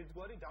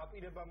ერთგვარი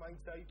დაპირება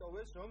მაინც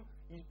დაიტოვეს, რომ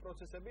ის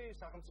პროცესები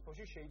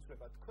სახელმწიფოში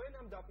შეიცვლება. თქვენ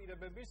ამ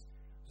დაპირებების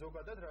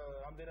ზოგადად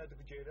რამდენად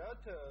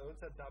გჯერათ,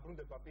 როდესაც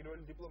დაბრუნდება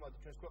პირველი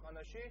დიპლომატი ჩვენს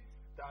ქვეყანაში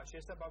და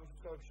შესაბამის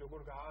უწყებებში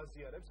როგორ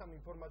გააზიარებს ამ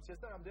ინფორმაციას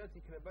და რამდენად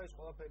იქნება ეს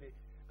ყველაფერი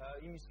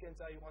იმისკენ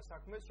წაიყვანს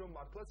საქმეს, რომ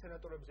მართლა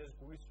სენატორებს ეს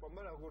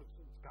გულისწყრომა როგორც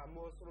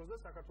გამოასწოროს და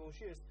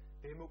საქართველოში ეს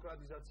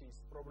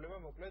დემოკრატიზაციის პრობლემა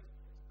მოკლედ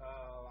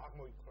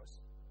აღმოიფხვრას.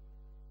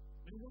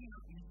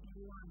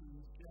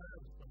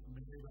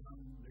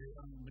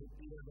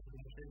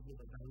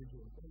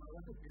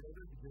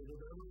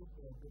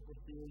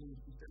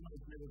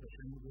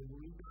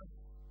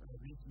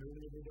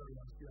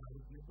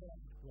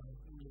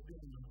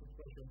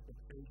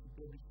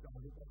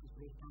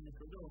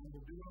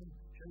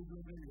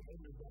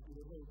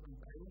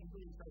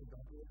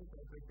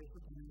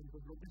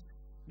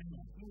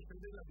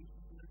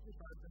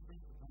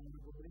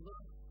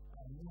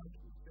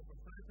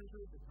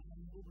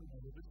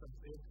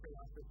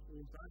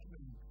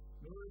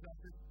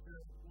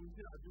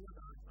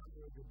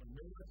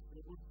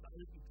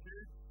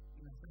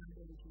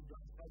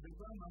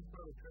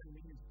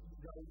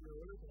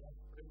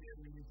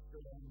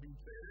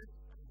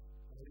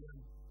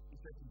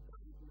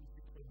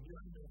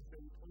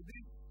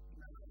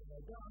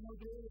 და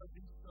ამავდროულად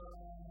ის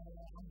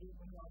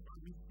ამბობენ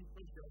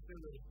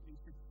ასევე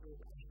ის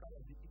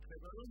აღშკარად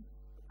იკითხება, რომ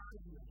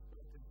აიგოს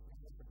პროცესს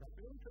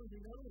ჩვენ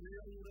ვინარო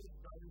რეალურად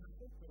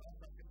დავინახოთ რა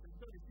საკეთებს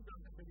და ისი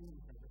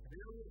განსაკუთრებულია.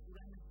 რეალურად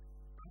ურანის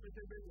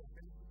აკეთებელია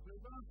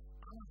ხელისუფლება,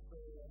 ამას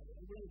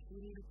უბრალოდ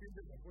სრული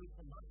პირდება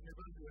პოლიტიკურ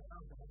მასშტაბებზე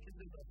არ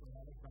დაჭირდება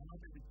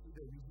დამატებით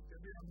კიდევ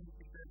ვიზიტები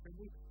ამერიკის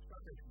შეერთებულ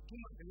შტატებში.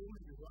 თუმცა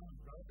ევროპის ზონას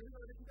გააჩერება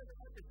ისიც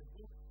აკეთებს,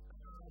 რომ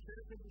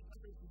შეერთებულ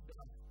შტატებში და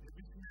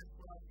ნებისმიერ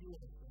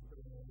სპორტიულს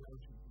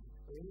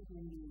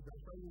ევროპული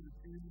დასავლური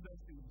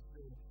ცივილიზაციის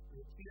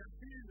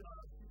სიასი და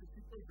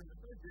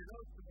სიტუაცია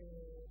ჯერავს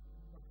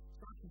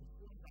საქმის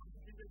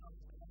დამჭირდება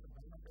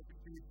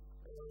დამატებითი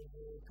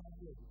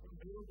კანონები.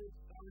 ევროპის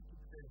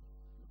სტატისტიკა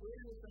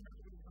ორი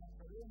სანაპირო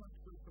სამსახური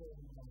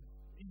მასწავლებლად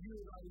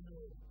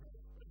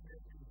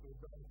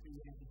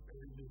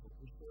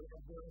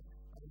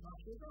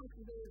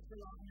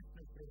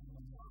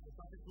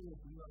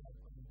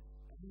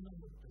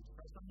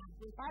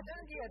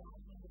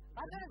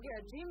ბატონგია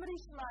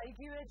ჯიმრიშმა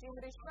იგივე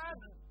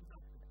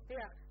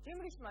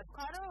ჯიმრიშმა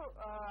თქვა რომ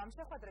ამ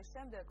შეხვედრის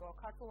შემდეგ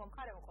ქართულმა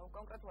მხარემ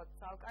კონკრეტულად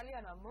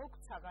ზალკალიანმა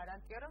მოგცა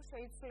გარანტია რომ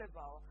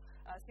შეიცვლებაო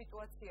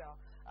სიტუაციაო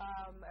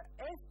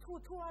ეს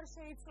თუ არ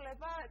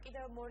შეიძლება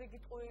კიდევ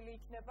მორიგიტყვილი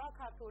იქნება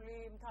ქართული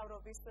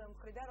მთავრობის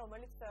მხრიდან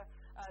რომელიც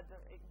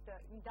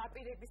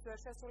დაპირების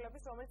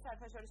შესრულების რომელიც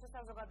საერთაშორისო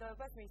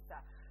საზოგადოებას მისცა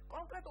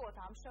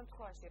კონკრეტულად ამ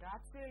შემთხვევაში რა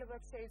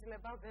ცვლილებებს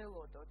შეიძლება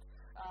ველოდოთ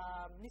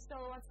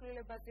მნიშვნელოვან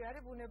ცვლილებაზე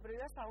არის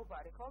ბუნებრივია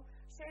საუბარი ხო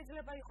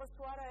შეიძლება იყოს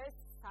თუ არა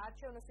ეს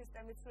საარჩევნო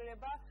სისტემის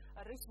ცვლილება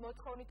რის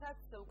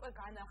მოთხოვნითაც უკვე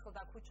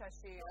განახლდა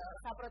ქუჩაში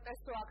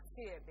საპროტესტო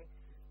აქციები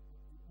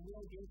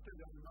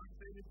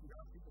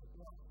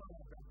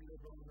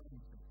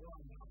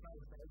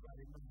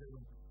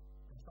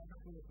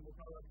საქართველოს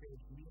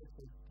მოქალაქეებს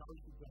მიეცეს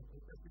თავისუფლად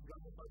პროტესტის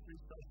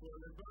გამოფხატვის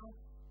საშუალება,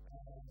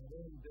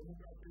 რომ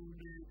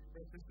დემოკრატიული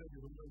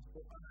პროცესები, რომელიც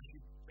ქვეყანაში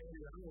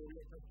წერია, რომ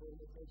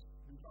 2012 წელს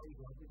ვიყავით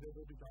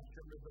ვაკლებოდით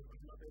არჩევნებზე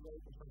წარმატება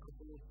იყო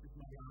საქართველოსთვის,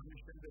 მაგრამ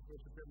ამის შემდეგ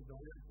პროცესები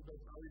ძალიან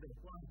ცუდად წავიდა.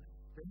 თქვენ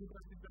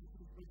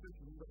დემოკრატიზაციის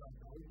პროცესი უნდა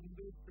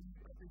დაუბრუნდეს,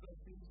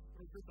 დემოკრატიზაციის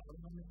პროცესი არ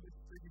უნდა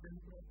მოხდეს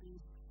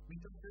დემოკრატიის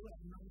მიტაცება,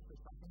 უნდა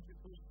მოხდეს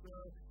სახელმწიფოს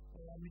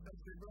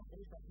მიტაცება,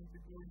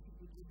 სახელმწიფო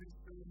ინსტიტუტების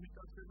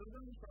მიტაცება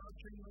და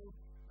საარჩევნო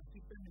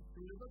სისტემის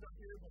ცვლილება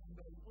დაპირება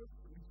უნდა იყოს,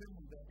 ისევ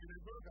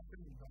დაპირება,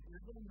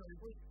 დაპირება უნდა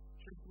იყოს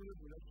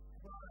შესრულებული.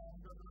 სხვა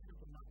უნდა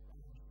დაკეთოს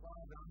სხვა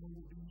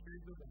გამოუდინს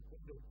შეიძლება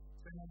კონდეს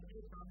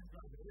სენატორის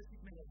სამსახური ეს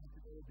იქნება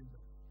მოსწავლეობა.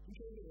 თუ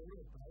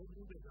შეიძლება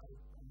დაუბრუნდეს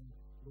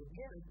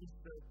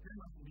როდესაც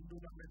თემას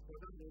მინდოდა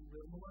მეცადა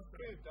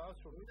მოვასწრე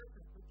დაასრულე და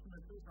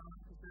ეს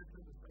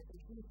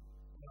სამსახური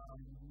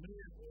მე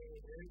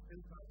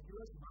ეს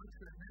ადგილას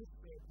მაშენეს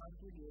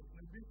ქართული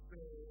ოცნების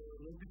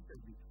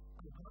ლობისტები.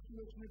 ქართული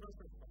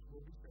ოცნებასაც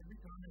ლობისტები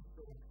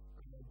განეცო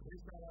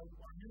დღეს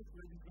არაუყვანეს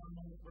წლების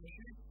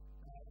განმავლობაში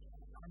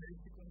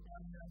ამერიკის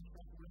კომპანია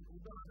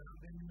შეფასებულდა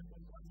რამდენიმე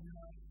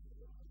კომპანია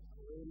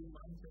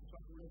მაინც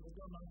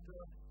შეფასებულდა მათ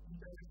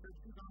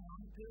ინტერესებში და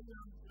ამ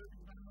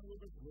წლების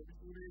განმავლობაში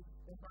ლობისტური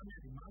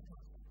კომპანიები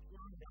მათაც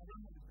თქვენ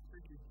გადამოდის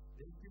ესეთი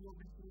ერთი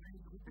ლობისტური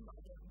ჯგუფი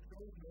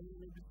გადაიწყოს მეორე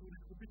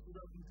ლობისტური ჯგუფი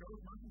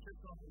გადაიწყოს მათი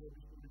შეფასებული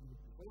ლობისტური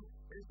ჯგუფი ხო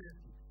ეს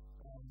ერთი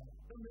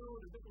და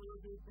მეორე და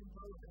ყველაზე უფრო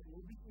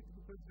ლობისტური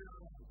ჯგუფებზე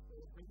არის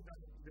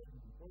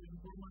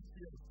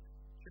ინფორმაციას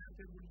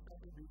შეერთებული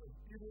შტატები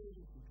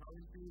პირველი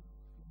თავისი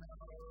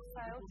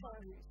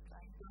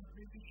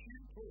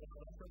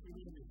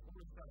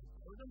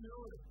და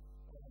მეორე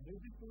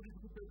ლობისტური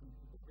ჯგუფები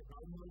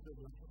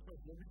გამოიყენება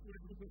ლობისტური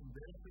ჯგუფები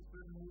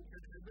დაერთებენ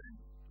მოუწედებენ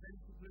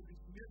ხელისუფლების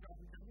მიერ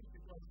გაფრთხილების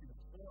სიტუაციას.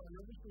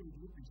 ლობისტური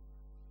ჯგუფის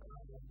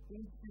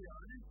ფუნქცია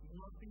არის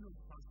მოახდინოს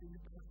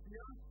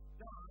ფასილიტაცია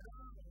და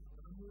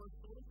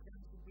გამოასწოროს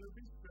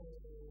ხელისუფლების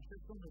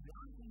შეცდომები.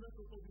 ან უნდა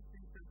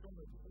ოპოზიციის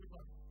შეცდომები.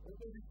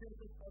 ოპოზიციას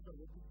ეწოდა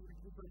ლობისტური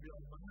ჯგუფები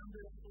ან მანამდე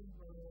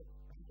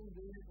რატომ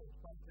ვერ იყო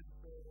საერთოდ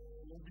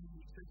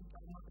ლობისტური ისეთი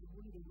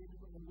წარმატებული,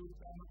 როგორც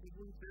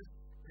წარმატებული ეს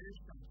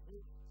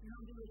ჰეშთეგი.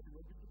 სინამდვილეში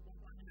ლობისტური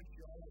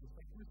კომპანიებში არ არის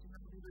საქმე,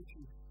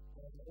 სინამდვილეში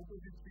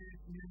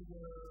ოპოზიციის მიერ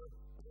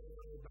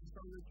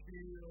დასავლეთში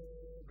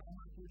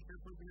გამართულ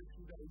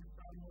შეხვედრებში და ის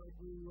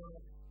წარმოებულ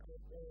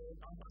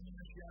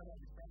კამპანიაში არ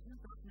არის საქმე,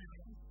 საქმე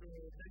არის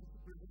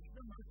ხელისუფლებაში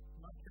და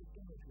მათ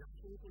შეცდომებში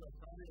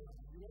აბსოლუტურად ძალიან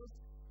ადგილას,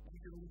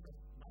 იმიტომ რომ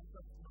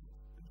მათაც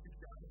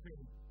ისეთი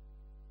არაფერი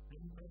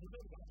იმუშავებდა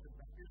გასცემ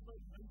დაპირება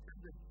იმენ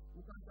შემდეგ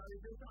უკან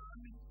წავიდეს და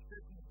ამის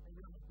შექმნის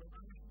პროგრამას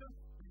ქვეყანაში და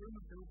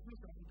პროგრამა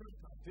შეუქმნეს საკუთარ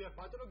თავს. დიახ,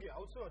 პატრონი,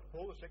 აუცილებლად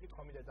ბოლოს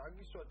შეკითხვა მინდა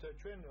დაგისვათ,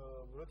 ჩვენ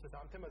როდესაც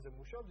ამ თემაზე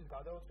მუშაობდით,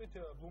 გადავწყვით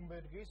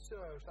Bloomberg-ის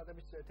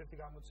შტატების ერთ-ერთი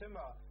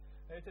გამოცემა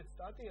ერთ-ერთ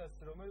სტატიას,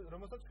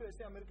 რომელსაც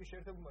ქვია ამერიკის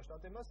შეერთებულმა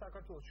შტატებმა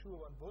საქართველოს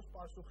შვილოვან ბოს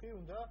პასუხი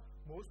უნდა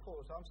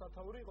მოსთხოვოს ამ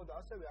სათაური იყო და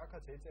ასევე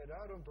აქაც ეწერა,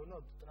 რომ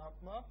დონალდ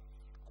ტრამპმა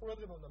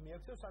ყურადღება უნდა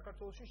მიაქციოს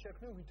საქართველოში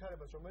შექმნილ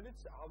ვითარებას,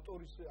 რომელიც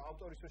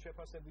ავტორის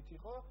შეფასებით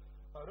იყო,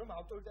 რომ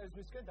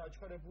ავტორიტარიზმისკენ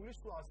დაჩქარებული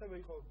ასევე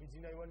იყო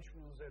ბიძინა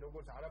ივანიშვილზე,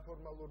 როგორც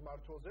არაფორმალურ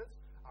მმართველზეც,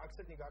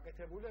 აქცენტი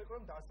გაკეთებულია, იყო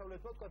რომ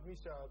დასავლეთმა თქვა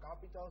მის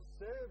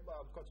კაპიტალზე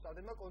თქვა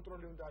სტადმა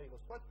კონტროლი უნდა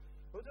აიღოს. თქვა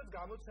როდესაც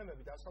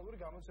გამოცემები, დასავლური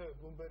გამოცემები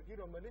ბლუმბერგი,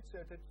 რომელიც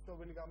ერთ-ერთი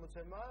ცნობილი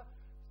გამოცემაა,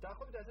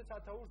 დაახლოებით ასეთ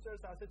სათაურს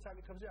წერს ასეთ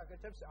საკითხებზე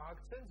აკეთებს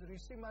აქცენტს,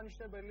 რისი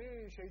მანიშნებელი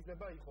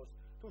შეიძლება იყოს.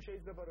 თუ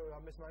შეიძლება რომ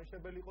ამას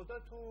მანიშნებელი იყოს და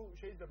თუ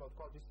შეიძლება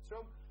ვთქვათ ისიც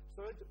რომ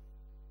სწორედ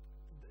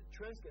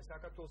ჩვენსკენ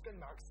საქართველოსკენ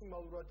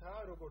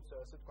მაქსიმალურადაა როგორც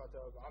ასე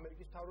ვთქვათ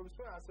ამერიკის მთავრობის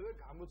მხრიდან ასევე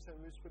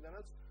გამოცემების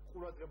მხრიდანაც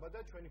ყურადღება და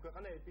ჩვენი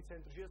ქვეყანა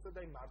ეპიცენტრშია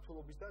და იმ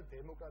მართლობის და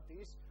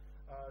დემოკრატიის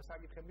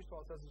საკითხების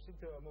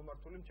თვალსაზრისით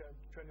მომართული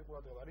ჩვენი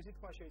ყურადღება. რისი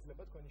თქმა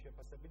შეიძლება თქვენი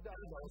შეფასებით და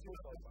ამ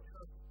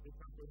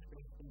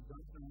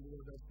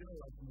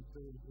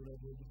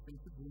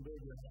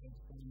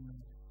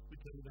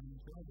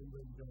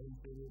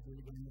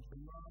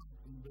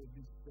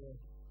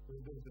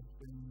There's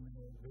been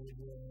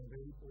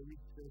very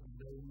politic,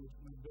 very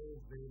muslim,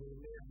 very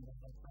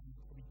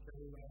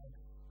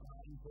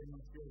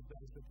information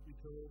that the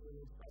people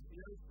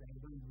appears and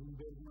then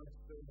Bloomberg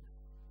must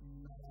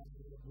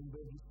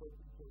Bloomberg is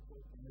focused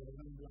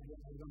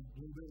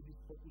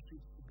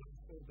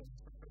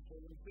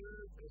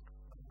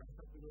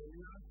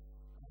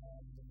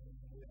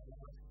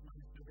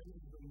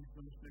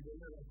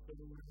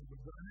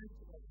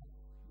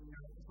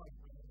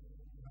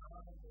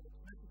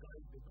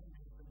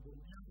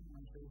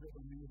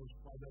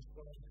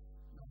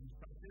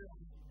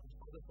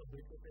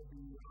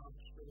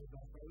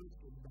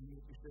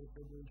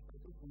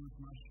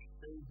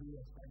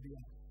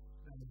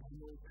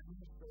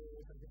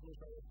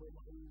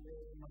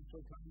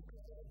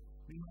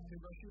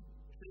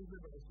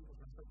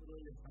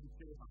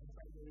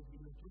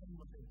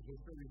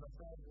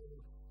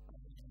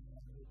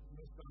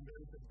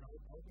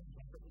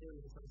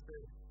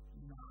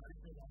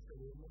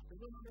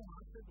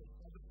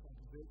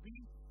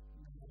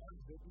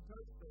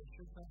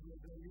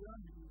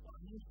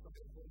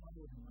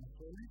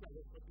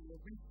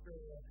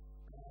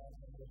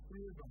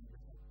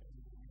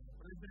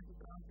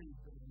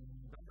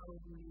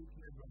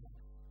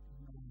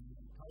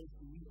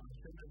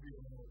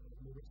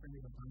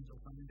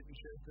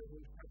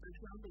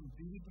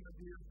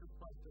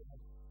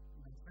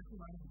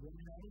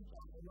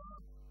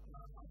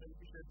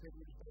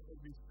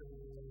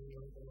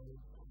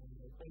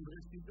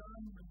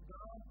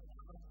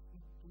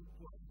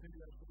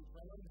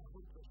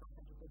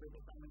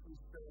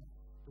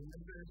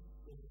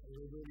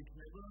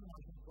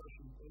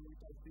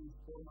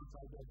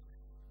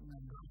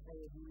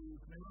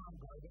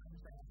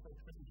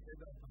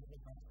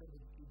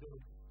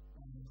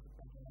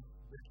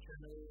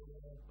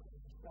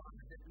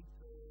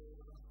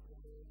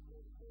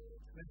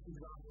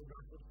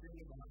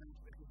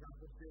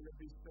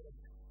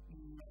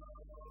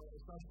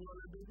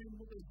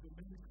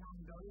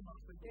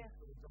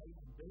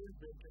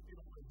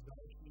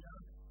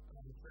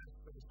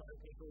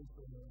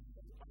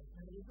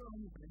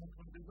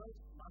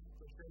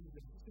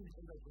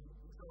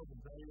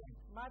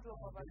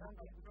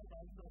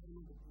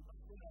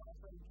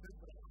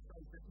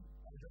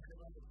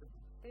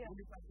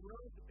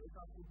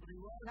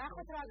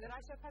ნახეთ რა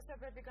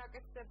შეფასებები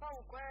გაკეთდება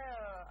უკვე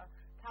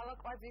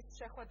თავაკვაძის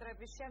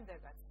შეხვედრების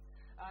შემდეგაც.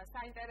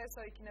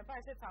 საინტერესო იქნება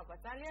ესეც ალბათ.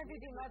 ძალიან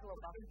დიდი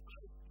მადლობა.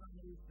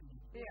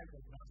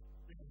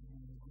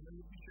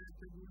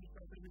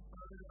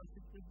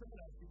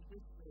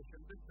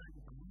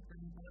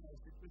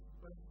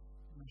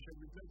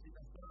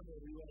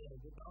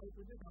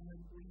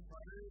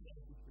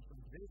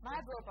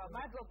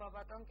 მადლობა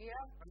ბატონ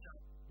კია.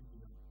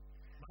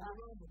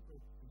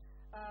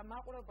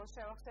 მაყურებელს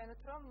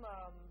შევახსენოთ, რომ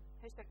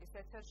ჰეშტეგის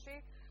ეთერში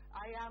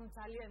აი ამ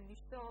ძალიან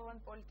მნიშვნელოვან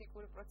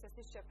პოლიტიკური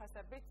პროცესის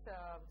შეფასებით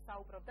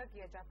საუბრობდა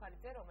გია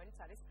ჯაფარიძე, რომელიც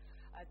არის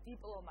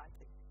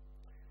დიპლომატი.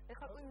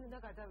 ეხლა კი უნდა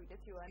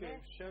გადავიდეთ ივანე.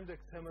 შემდეგ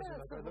თემაზე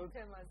გადავიდეთ.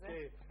 კი,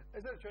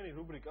 ეს არის ჩვენი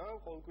რუბრიკა,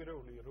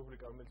 ყოველკვირეული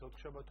რუბრიკა, რომელიც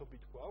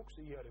ოთხშაბათობით გვაქვს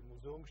იარე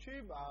მუზეუმში.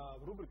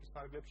 რუბრიკის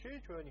ფარგლებში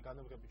ჩვენი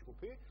განმეორების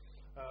ჯგუფი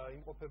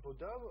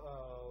იმყოფებოდა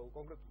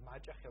კონკრეტულად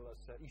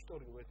მაჭახელას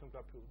ისტორიულ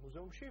ეთნოგრაფიულ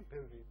მუზეუმში,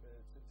 ბევრი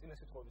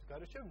წინასწარმეტყველის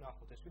გარეშე,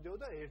 ვნახოთ ეს ვიდეო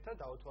და ერთად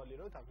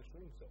დავათვალიეროთ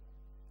აღნიშნული მუზეუმი.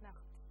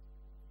 ნახოთ.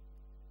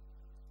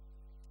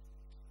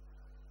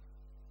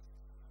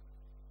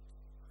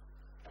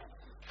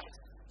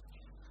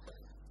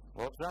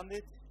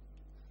 მოგზავნით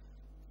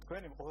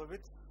თქვენი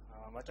მყოფებით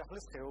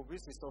მაჭახლის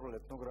ხეობის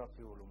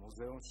ისტორიულ-ეთნოგრაფიულ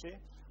მუზეუმში.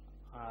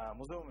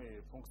 მუზეუმი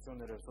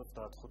ფუნქციონირებს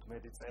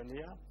 35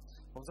 წელია.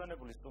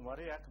 მოგზავნებული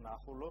სტუმარი აქ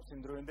ნახულობს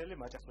იმდროინდელი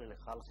მაჭახლელი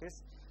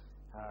ხალხის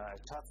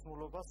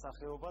ჩაცმულობას,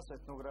 სახეობას,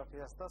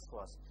 ეთნოგრაფიას და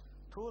სხვას.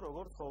 თუ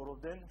როგორ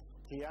ცხოვრობდნენ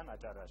თიან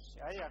აჭარაში.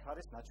 აი აქ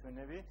არის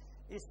ნაჩვენები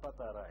ის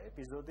პატარა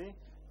ეპიზოდი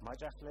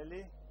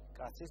მაჭახლელი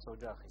კაცის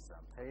ოჯახისა,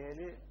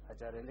 მთელი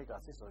აჭარელი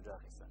კაცის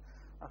ოჯახისა.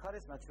 აქ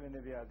არის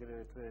ნაჩვენები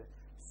აგრეთვე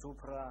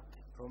სუფრა,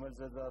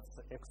 რომელზედაც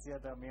 6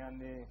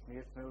 ადამიანი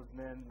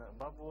მიერთმევდნენ,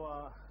 ბაბუა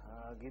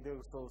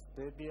გიდევსოს,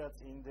 ბებია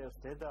წინდევს,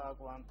 დედა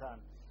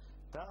აკვანთან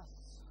და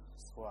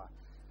სხვა.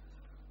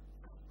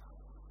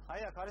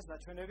 აი აქ არის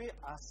ნაჩვენები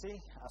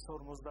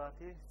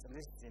 100-150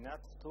 წლის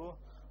წინათ თუ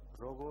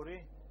როგორი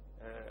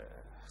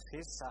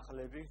ხის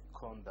სახლები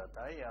ჰქონდათ.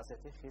 აი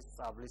ასეთი ხის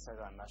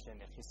სწავლისაგან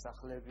ნაშენი ხის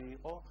სახლები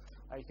იყო.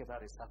 აი იქეთ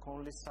არის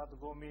საქონლის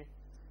სადგომი,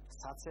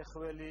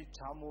 საცეხველი,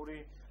 ჩამური,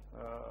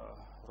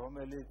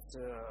 რომელიც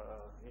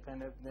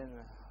იყენებდნენ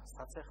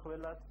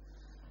საცეხველად.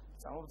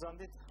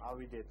 წამოვბრძანდით,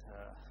 ავიდეთ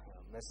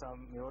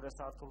მეორე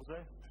სართულზე.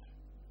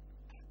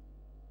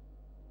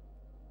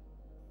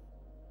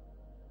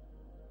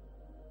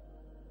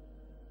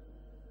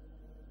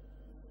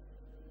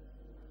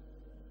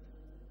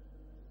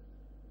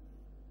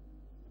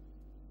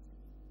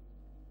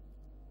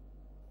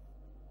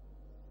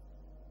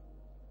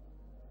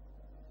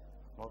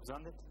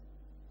 მობრძანდით.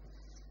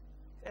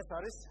 ეს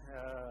არის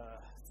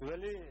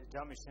ძველი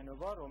ჯამის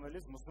შენობა,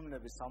 რომელიც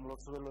მუსლიმების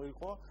სამლოცველო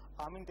იყო.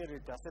 ამ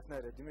ინტერიერით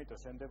ასეთნაირად იმიტომ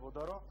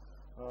შენდებოდა, რომ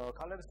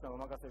ქალების და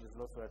მამაკაცების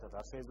ლოცვა ერთად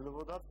არ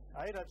შეიძლებოდა.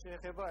 აი რაც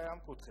შეეხება ამ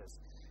კუთხეს.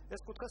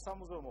 ეს კუთხე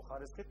სამუზეუმო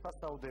ხარისხით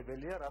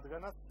ფასდაუდებელია,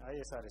 რადგანაც აი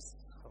ეს არის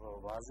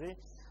ვაზი,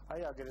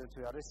 აი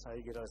აგრეთვე არის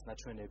აიგერას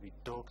ნაჩვენები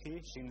დოქი,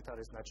 შიგნით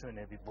არის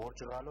ნაჩვენები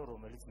ბორჯღალო,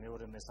 რომელიც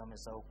მეორე-მესამე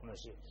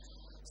საუკუნეში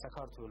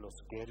საქართველოს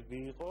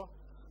გერბი იყო.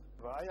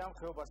 აი ამ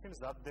ხეობაში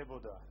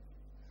მზადდებოდა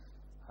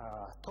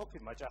თოფი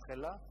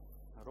მაჭახელა,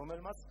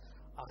 რომელმაც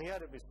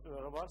აღიარების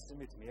ვარს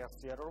იმით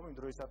მიაღწია, რომ იმ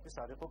დროისათვის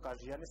არ იყო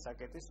კაჟიანის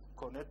საკეტის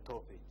მქონე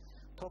თოფი.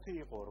 თოფი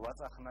იყო 8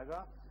 წახნაგა,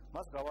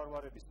 მას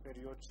გავარვარების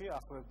პერიოდში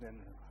ახვევდნენ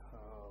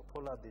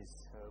ფოლადის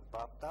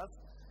ბაფტას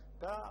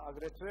და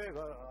აგრეთვე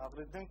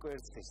აღრიდნენ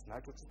კვერცხის,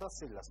 ნაჭუჭს და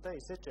სილას და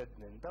ისე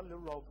ჭედდნენ და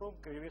ლაუპრო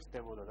მკრივი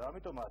ხდებოდა და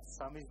ამიტომაც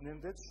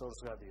სამიზნემდეც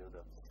შორს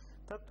გადიოდა.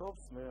 და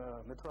თოფს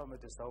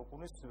მე-18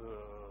 საუკუნის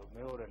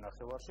მეორე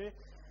ნახევარში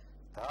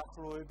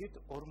დაახლოებით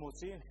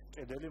 40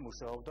 ჭედელი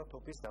მუშაობდა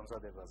თოფის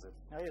დამზადებაზე.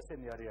 აი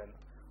ესენი არიან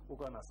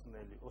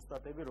უკანასკნელი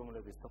ოსტატები,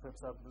 რომლებიც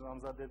თოფებს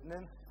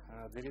ამზადებდნენ.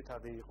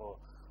 ძირითადი იყო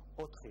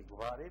 4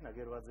 გვარი,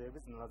 ნაგერვაძეები,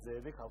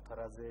 ძნელაძეები,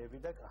 ქავთარაძეები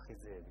და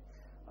კახიძეები.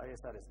 აი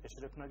ეს არის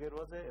ეშრეფ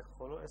ნაგერვაძე,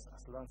 ხოლო ეს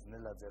ასლან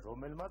ძნელაძე,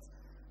 რომელმაც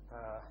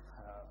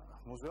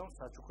მუზეუმს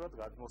საჩუქრად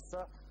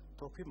გადმოსცა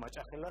თოფი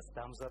მაჭახელას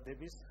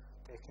დამზადების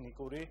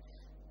ტექნიკური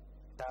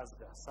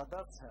დაზგა,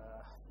 სადაც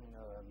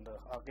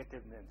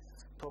აკეთებდნენ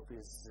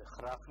თოფის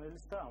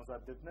ხრახნელს და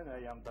ამზადებდნენ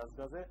აი ამ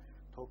დაზგაზე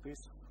თოფის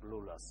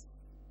ლულას.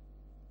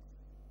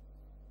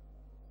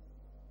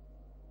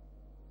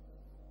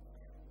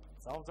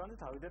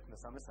 წავბრძანდით, ავიდეთ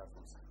მესამე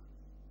სართულზე.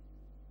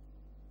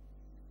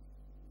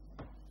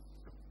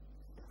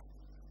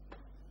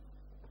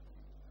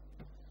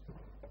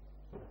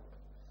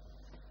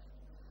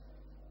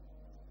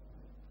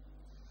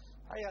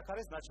 აი აქ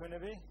არის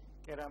ნაჩვენები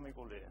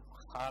კერამიკული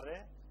ხარე,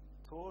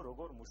 თუ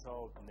როგორ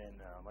მუშაობდნენ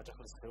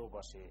მაჭახელის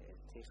ხეობაში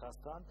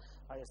თიხასთან.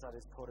 აი ეს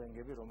არის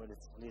ფორენგები,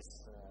 რომელიც წყლის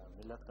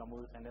მილად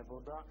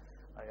გამოიყენებოდა.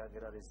 აი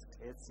აგერ არის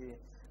კეცი,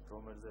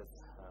 რომელზეც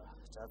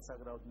ჭადს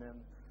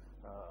აგრავდნენ,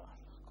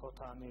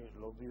 ქოთანი,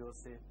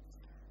 ლობიოსი,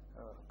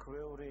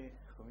 ქვეული,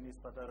 ღვინის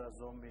პატარა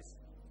ზომის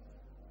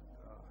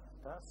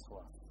და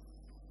სხვა.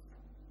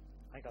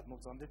 აი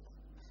გადმოგბრძანდით,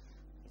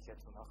 იქეთ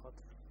ვნახოთ.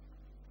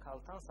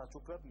 ქალთან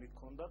საჩუქრად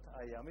მიჰქონდათ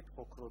აი ამით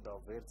ოქრო და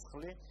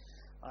ვერცხლი.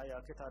 აი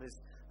აქეთ არის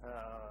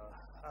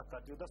აქ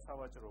გადიოდა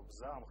სავაჭრო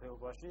გზა ამ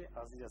ხეობაში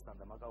აზიასთან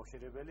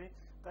დამაკავშირებელი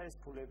და ეს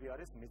ფულები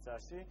არის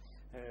მიწაში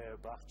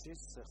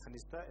ბახჩის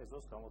ხნის და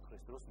ეზოს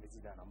გამოთხრის დროს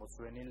მიწიდან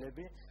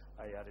ამოსვენილები.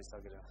 აი არის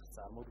აგრე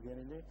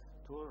წარმოდგენილი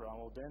თუ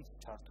რამოდენ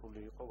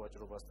ჩართული იყო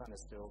ვაჭრობასთან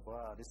ეს ხეობა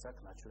არის აქ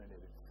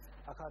ნაჩვენები.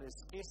 აქ არის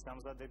ყის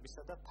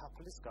დამზადებისა და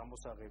თაფლის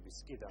გამოსაღების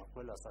კიდევ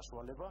ყველა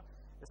საშუალება.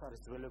 ეს არის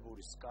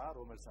ძველებური სკა,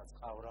 რომელსაც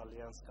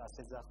ყავრალიან სკას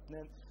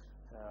ეძახდნენ,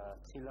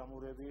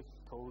 თხილამურები,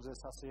 თოვლზე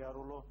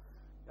სასიარულო.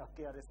 აქ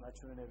კი არის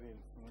ნაჩვენები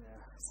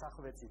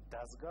სახვეცი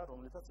დაზგა,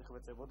 რომელსაც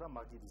იხვეწებოდა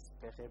მაგიდის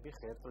ფეხები,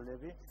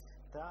 ხერწლები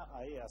და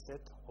აი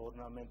ასეთ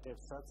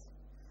ორნამენტებსაც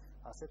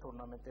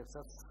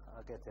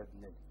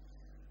აკეთებდნენ.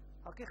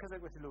 აქ კი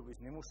ხეზაკვეთილობის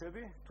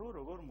ნიმუშები თუ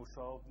როგორ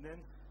მუშაობდნენ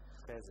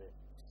ხეზე.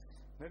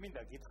 მე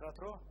მინდა გითხრათ,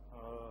 რომ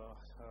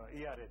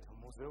იარეთ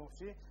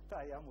მუზეუმში და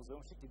აი ამ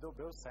მუზეუმში კიდევ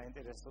ბევრ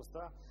საინტერესოს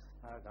და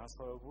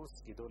განსხვავებულს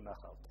კიდევ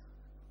ნახავთ.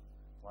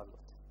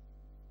 მადლობთ.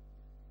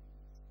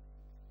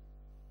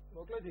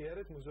 მოკლედ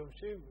იარეთ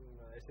მუზეუმში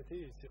ესეთი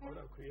იყო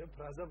რა ქვია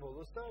ფრაზა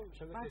ბოლოს და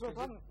შემდეგ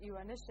მადლობა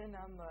ივანე შენ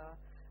ამ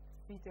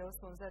ვიდეოს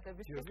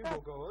მომზადების ჯობი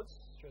მოგავაც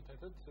ჩვენ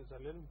ერთად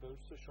ძალიან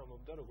ბევრს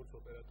შრომობდა როგორც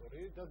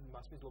ოპერატორი და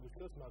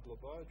მასპინძლობისთვის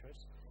მადლობა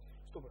ჩვენს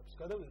სტუმრებს.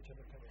 გადავიდეთ ჩვენ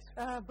თემაზე.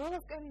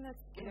 ბოლოსკენინაც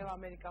კიდევ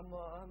ამერიკა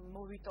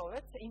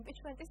მოვიტოვეთ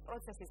იმპიჩმენტის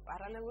პროცესის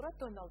პარალელურად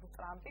დონალდ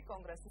ტრამპი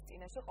კონგრესის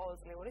წინაშე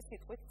ყოველწლიური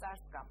სიტყვით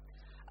წარსდგა.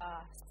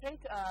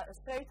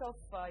 State of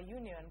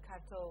Union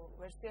ქართულ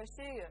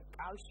ვერსიაში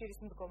კავშირის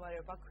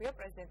მდგომარეობა ქვია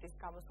პრეზიდენტის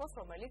გამოსვლას,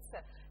 რომელიც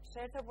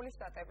შეერთებული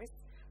შტატების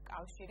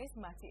კავშირის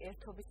მათი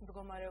ერთობის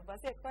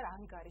მდგომარეობაზე ეხლა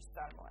ანგარიშს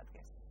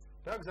წარმოადგენს.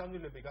 რა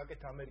გზავნილები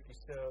გაკეთა ამერიკის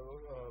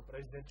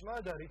პრეზიდენტმა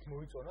და რით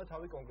მოიწონა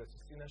თავი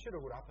კონგრესის წინაშე,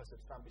 როგორ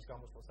აფასებს ტრამპის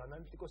გამოსვლას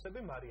ანალიტიკოსები.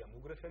 მარიამ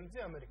უგრეხელიძე,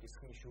 ამერიკის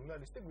ხმის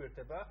ჟურნალისტი,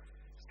 გვერდება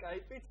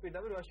Skype-ით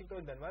პირდაპირ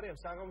ვაშინგტონიდან. მარიამ,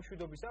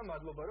 საღამოშვიდობისა,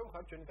 მადლობა რომ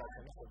ხართ ჩვენი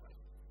გადაცემის სტუმარი.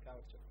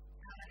 გამარჯობა.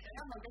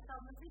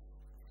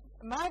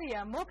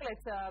 მარია,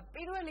 მოკლედ,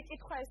 პირველი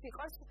კითხვა ეს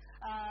იყოს,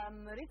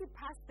 რითი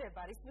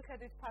ფასდება, რის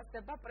მიხედვით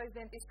ფასდება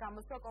პრეზიდენტის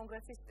გამოსვლა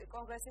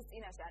კონგრესის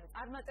წინაშე? ანუ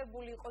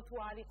წარმატებული იყო თუ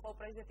არ იყო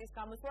პრეზიდენტის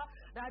გამოსვლა,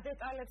 რა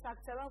დეტალებს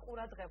აქცევენ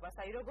ყურადღებას?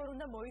 აი, როგორ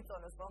უნდა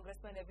მოიწონოს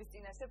კონგრესმენების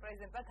წინაშე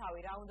პრეზიდენტმა თავი,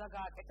 რა უნდა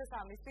გააკეთოს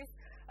ამისთვის?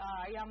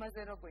 აი,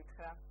 ამაზე რო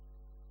გითხრა.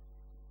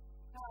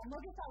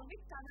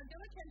 მოგესალმებით,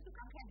 განაჯობა ჩემს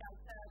უკან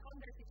ხედავთ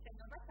კონგრესის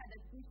შენობა,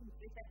 სადაც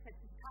მისთვის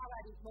ერთ-ერთი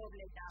მთავარი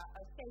მოვლენა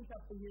State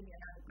of the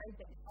Union, ანუ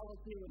პრეზიდენტის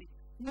ყოველდღიური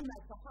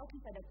მიმართვა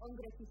ხალხისა და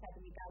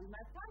კონგრესისადმი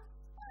გაიმართა.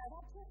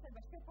 რაც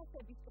შეეხება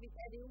შეფასების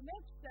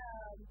კრიტერიუმებს,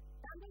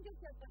 რამდენჯერ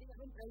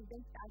შეეცადებიან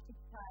პრეზიდენტს ტარში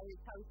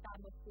თავის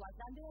გამოსვლას,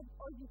 რამდენად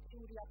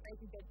პოზიტიურია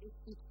პრეზიდენტის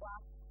სიტყვა,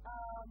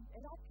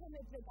 რა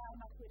თემებზე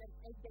გაამახვილებს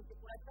პრეზიდენტი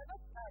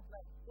ყურადღებას,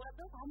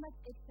 ამას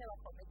ექცევა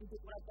ხოლმე დიდი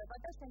ყურადღება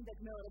და შემდეგ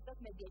მეორე დღეს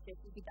მედიაში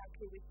დიდი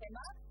დაკრივვის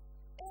თემა.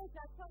 ეს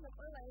რა თქმა უნდა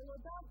ყველა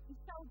ელოდა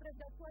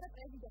ისაუბრებდა თუ არა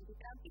პრეზიდენტი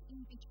ტრამპის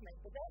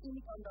იმპიჩმენტზე,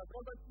 იმიტომ რომ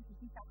როგორც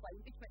ის ახლა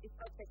იმპიჩმენტის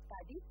პროცესი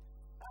გადის,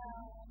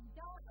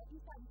 და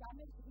ის არის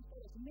ამერიკის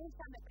ისტორიაში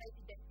მესამე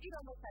პრეზიდენტი,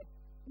 რომელსაც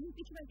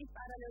იმპიჩმენტის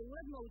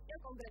პარალელურად მოუწია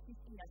კონგრესის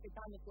წინაშე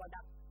გამოსვლა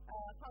და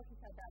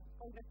ხალხისა და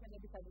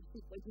კონგრესმენებისადმი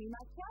სიტყვის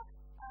მიმართვა.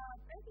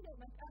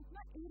 პრეზიდენტმა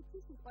ტრამპმა ერთი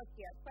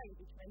სიტყვაცია თქვა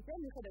იმპიჩმენტზე,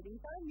 მიუხედავად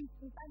იმისა, რომ მის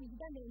უკან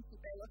იგდა ნენსი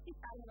პელოსი,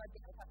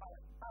 წარმომადგენელთა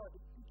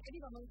პალატის სპიკერი,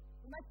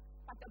 რომელმაც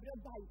ფაქტობრივად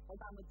დაიწყო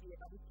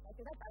გამოძიება მის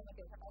წინაშე და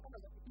წარმომადგენელთა პალატამ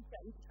როგორც ისე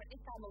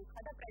იმპიჩმენტის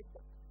გამოუცხადა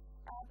პრეზიდენტს.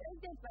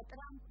 პრეზიდენტ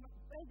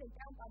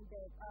ტრამპამდე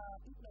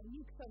იყვნენ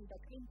ნიქსონი და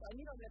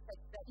კლინტონი, რომლებსაც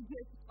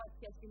იგივე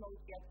სიტუაციაში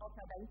მოუწია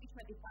წყალსა და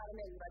იმპიჩმენტის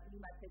პარალელურად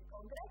მიმართეს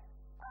კონგრესს.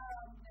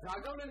 რა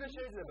გავლენა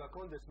შეიძლება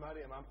კონდეს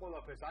მარიამ ამ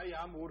ყველაფერს? აი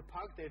ამ ორ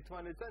ფაქტ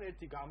ერთმანეთთან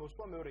ერთი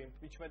გამოსვლა, მეორე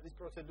იმპიჩმენტის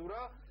პროცედურა,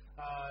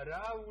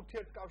 რა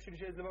ურთიერთკავშირი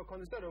შეიძლება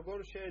კონდეს და როგორ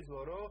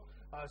შეეძლო, რომ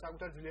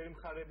საკუთარ ძლიერი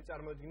მხარეები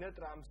წარმოედგინა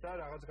ტრამპს და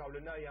რაღაც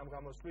გავლენა აი ამ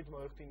გამოსვლით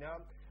მოეხდინა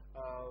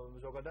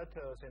ზოგადად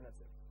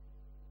სენატზე?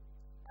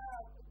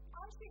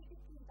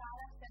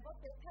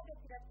 არასდებობს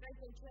ერთადერთი რაც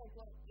პრეზიდენტი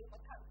შეეძლო იყო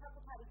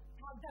საკუთარი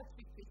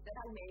თავდაცვისთვის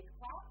რაიმე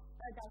ეთქვა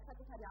და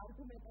საკუთარი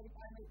არგუმენტები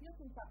წარმოიდგინა,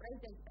 თუმცა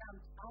პრეზიდენტ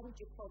ტრამპს არ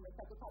უჭირს ხოლმე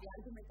საკუთარი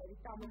არგუმენტების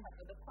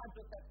დამოუკიდებლობა და სხვა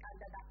დროსაც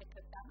კარგად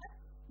აკეთებს ამას.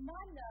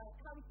 მან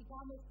თავისი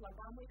გამოსვლა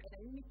გამოიყენა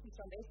იმისთვის,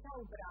 რომ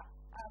ესაუბრა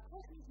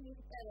ქვეყნის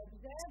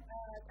მიღწევებზე,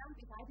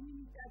 ტრამპის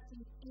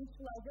ადმინისტრაციის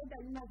წინსვლაზე და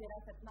იმაზე,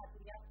 რასაც მათ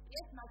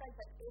მიაღწიეს,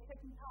 მაგალითად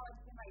ერთ-ერთი მთავარი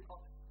თემა იყო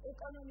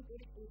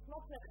ეკონომიკური წინსვლა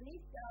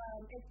ქვეყნის.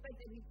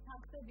 ექსპერტების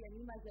თანხმდებიან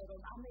იმაზე,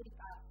 რომ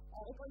ამერიკა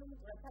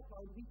ეკონომიკურად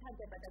საკმაოდ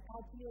ვითარდება და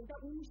გაძლიერდა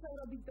და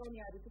უმუშევრობის დონე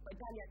არის უკვე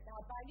ძალიან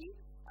დაბალი.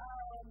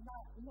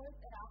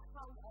 მოეწერა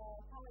ახალ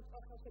სავაჭრო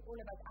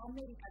ხელშეკრულებას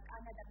ამერიკა,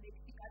 კანადა,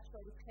 მექსიკას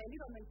შორის ხელი,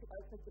 რომელიც იყო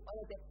ერთ-ერთი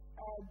ყველაზე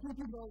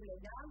დიდი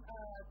მოვლენა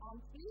ამ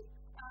წლის.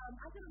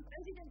 ასე რომ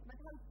პრეზიდენტმა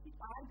თავისი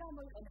სიტყვა არ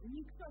გამოიყენა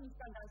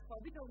ნიქსონისგან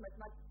განსხვავებით, რომელმაც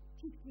მათ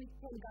თითქმის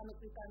მთელი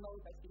გამოსვლის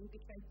განმავლობაში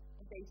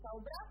იმპიჩმენტზე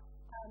ისაუბრა.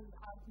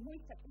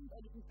 მოიცა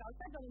კლინტონის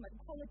მსგავსად, რომელმაც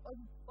მხოლოდ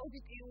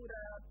პოზიტიურ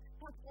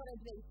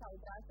ფაქტორებზე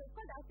ისაუბრა, ასე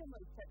ვთქვათ, ასე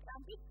მოიცა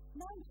ტრამპი,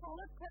 მან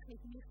მხოლოდ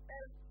ქვეყნის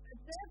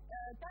მიღწევებზე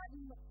და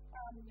იმ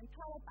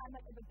მთავარ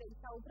წარმატებებზე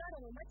ისაუბრა,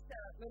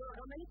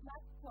 რომელიც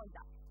მას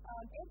ჰქონდა.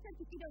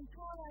 ერთ-ერთი კიდევ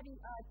მთავარი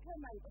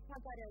თემა იყო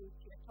საგარეო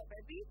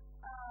ურთიერთობები.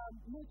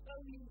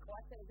 მოწვეული იყო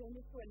ასევე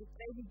ვენესუელის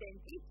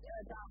პრეზიდენტის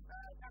და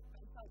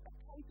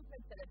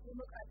თავისუფლებისა და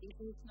დემოკრატიის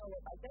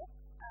მნიშვნელობაზე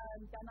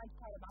და მათ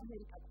თავად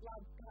ამერიკა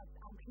კვლავ დგას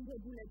ამ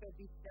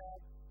ღირებულებების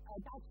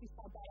დაცვის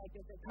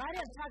სადარაჯოზე.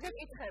 მარიამ,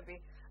 საგეკითხები.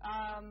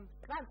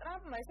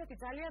 ტრამპმა ესეთი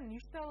ძალიან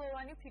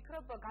მნიშვნელოვანი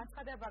ფიქრობ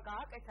განცხადება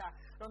გააკეთა,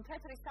 რომ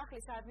თეთრი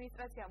სახლის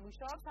ადმინისტრაცია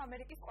მუშაობს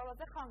ამერიკის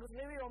ყველაზე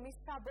ხანგრძლივი ომის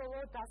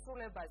საბოლოო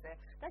დასრულებაზე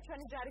და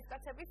ჩვენი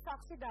ჯარისკაცების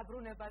სახლში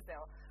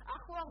დაბრუნებაზეო.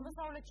 ახლო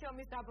აღმოსავლეთში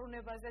ომის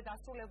დაბრუნებაზე,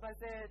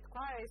 დასრულებაზე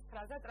თქვა ეს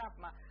ფრაზა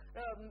ტრამპმა.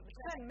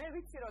 მე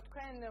ვიცი, რომ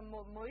თქვენ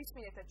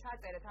მოისმინეთ და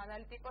ჩაწერეთ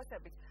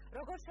ანალიტიკოსებით,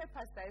 როგორ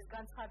შეფასდა ეს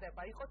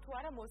განცხადება, იყო თუ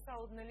არა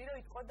მოსაოდნელი, რომ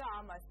იტყოდა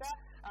ამას და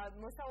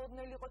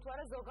მოსაოდნელი იყო თუ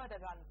არა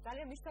ზოგადად,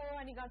 ძალიან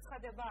მნიშვნელოვანი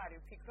განცხადება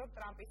არის, ვფიქრობ,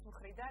 ტრამპის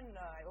მხრიდან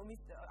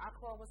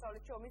ახლო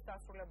აღმოსავლეთში ომის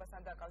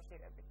დასრულებასთან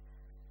დაკავშირებით.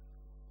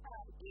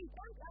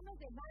 ტრამპ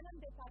ამაზე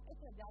მანამდე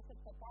აკეთებდა ასეთ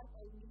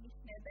გარკვეულ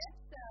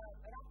ნიშნებებს,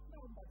 რა თქმა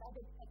უნდა,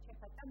 დადებითად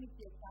შეფასდა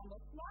მისი ეს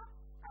გამოსვლა.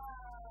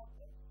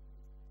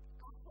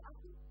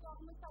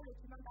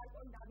 აღმოსავლეთში მან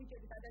გარკვეული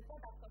დაბიჯები გადაწყდა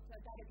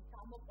დახსოვსჯარების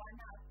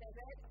გამოყვანა,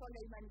 ასევე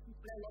სოლეიმანის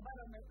მკვლელობა,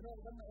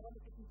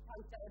 რომელიც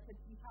თავის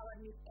ერთ-ერთი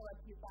მთავარი მიღწევაც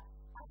იყო.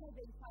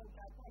 ამაზე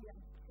ისაუბრა ძალიან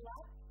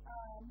მკვლად.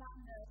 მან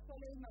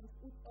სოლეიმანის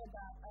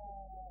უწოდა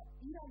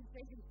ირანის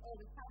რეჟიმის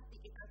ყოველ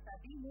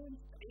სასტიკიკასადი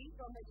მონსტრი,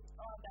 რომელიც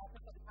სწავლობდა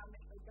აფრიკის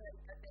ამერიკის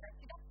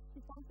ოპერაციებში და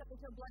ის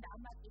განსაკუთრებულად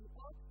ამას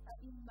იყო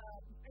იმ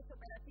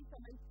ოპერაციის,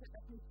 რომელიც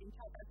ქვეყნის წინ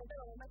ჩატარდა და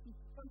რომელმაც ის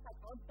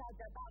კონსაკროთ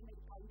დაძაბა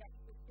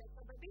ამერიკა-ირანის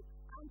ურთიერთობები.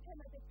 ამ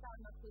თემაზე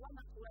წარმართულა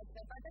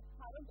ყურადღება და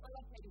თავად ამიტომ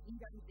ყველაფერი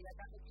ირანზეა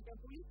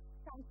დამოკიდებული,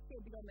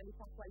 სანქციები, რომელიც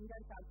ახლა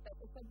ირანს აქვს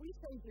დაწესებული,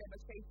 შეიძლება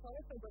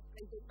შეიცვალოს როგორც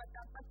პრეზიდენტმა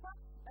წამოწმა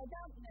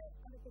და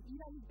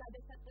ირანის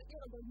გადასაწყვეტია,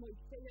 როგორც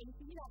მოიქცევა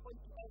ისინი რა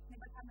პოლიტიკა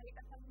ექნებათ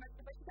ამერიკასთან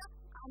მიმართებაში და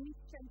ამის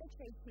შემდეგ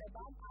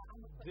შეიძლება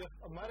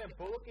მაგრამ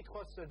ბოლო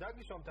კითხვას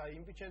დაგისვამთ აი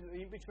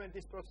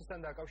იმპიჩმენტის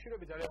პროცესთან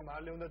დაკავშირებით ძალიან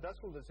მალე უნდა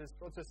დასრულდეს ეს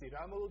პროცესი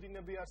რა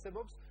მოლოდინები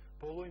არსებობს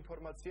ბოლო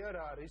ინფორმაცია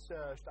რა არის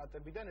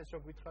შტატებიდან ეს რო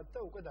გითხრათ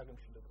და უკვე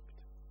დაგემშვიდობებით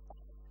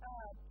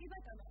კი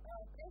ბატონო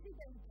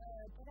პრეზიდენტ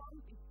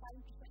ტრამპის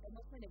საიმპიჩმენტო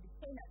მოქმედების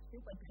სენატში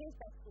უკვე დღეს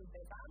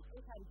დასრულდება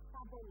ეს არის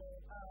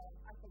საბოლოო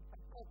ასე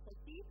ვთქვათ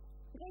პროცესი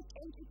დღეს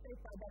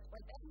კენჭისყრით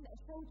გადაწყვეტენ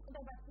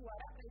შეუწყდება თუ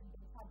არა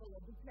პრეზიდენტს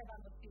საბოლოოდ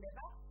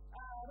უფლებამოსილება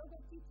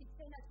როგორც იცით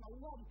სენატმა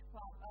უარი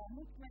თქვა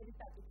მუდმივი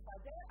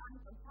სტატუსზე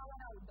ამიტომ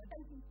სავარაუდო და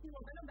ისინი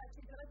ცდილობენ რომ რაც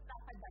შეიძლება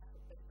სწრაფად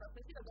დასრულდეს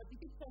პროცესი როგორც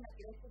იცით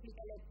სენატი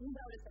რესპუბლიკელებს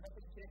უმრავლესობა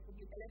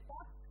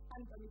რესპუბლიკელებსა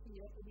ამიტომ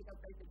ისინი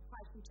რესპუბლიკელ პრეზიდენტს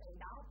ხალხს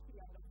უჭერენ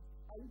აუცილებლად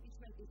რომ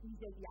იმპიჩმენტის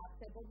მიზეზი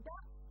არსებობდა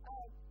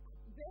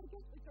ვერ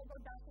გეტყვით როგორ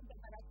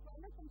დასრულდება რა თქმა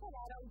უნდა თუმცა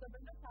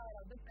ვარაუდობენ რომ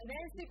სავარაუდოდ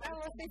ნენსი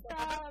პელოსის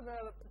და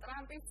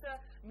ტრამპის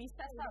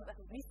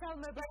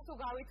მისალმებას თუ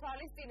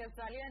გავითვალისწინებ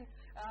ძალიან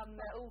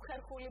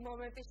უხერხული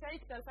მომენტი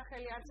შეიქცა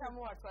სახელი არ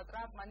ჩამოართვა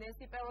ტრამპმა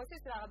ნენსი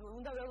პელოსის რაღაც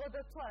უნდა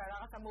ველოდოთ თუ არა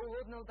რაღაცა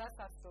მოულოდნელ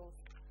დასასრულს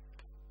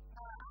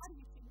არ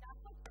ვიცი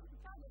ნახოთ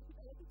თუმცა ნენსი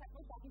პელოსი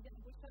საკმაოდ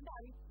დაგიჯერებული ხონდა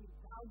არის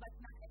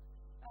ალბათ ნახეთ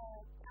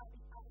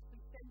ტრამპის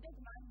პალესტინის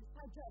შემდეგ მან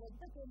საჯაროდ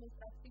და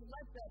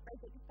დემონსტრაციულად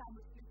პრეზიდენტის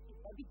სამოსლის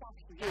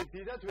კი,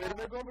 დიდად ვერ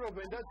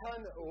მეგობრობენ და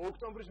თან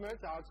ოქტომბრის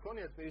მერეც არც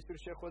ქონიათ პირისპირ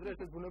შეხვედრა,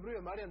 ესეც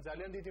ბუნებრივია, მარიამ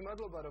ძალიან დიდი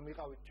მადლობა რომ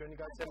იყავით ჩვენი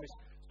გადაცემის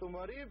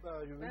სტუმარი,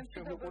 ვინც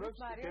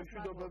შეგვიყურებს,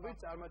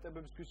 გემშვიდობებით,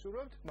 წარმატებებს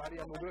გისურვებთ,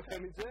 მარიამ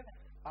უგრეხელიძე,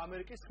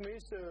 ამერიკის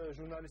ხმის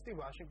ჟურნალისტი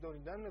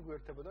ვაშინგტონიდან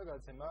გვერდებოდა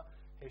გადაცემა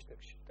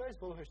ჰეშთეგში. და ეს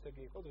ბოლო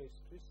ჰეშთეგი იყო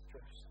დღეისთვის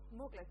ჩვენთვის.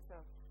 მოკლედ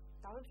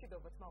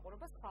დავემშვიდობოთ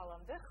მაყურებელს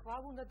ხვალამდე,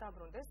 ხვალ უნდა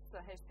დაბრუნდეს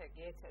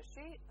ჰეშთეგი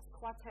ეთერში,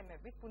 სხვა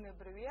თემებით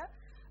ბუნებრივია.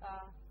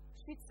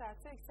 7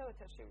 საათზე ისევ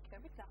ეთერში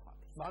ვიქნებით,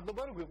 ნახვამდის.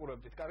 მადლობა რომ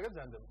გვიყურებდით, კარგად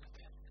ზანდებოდეთ.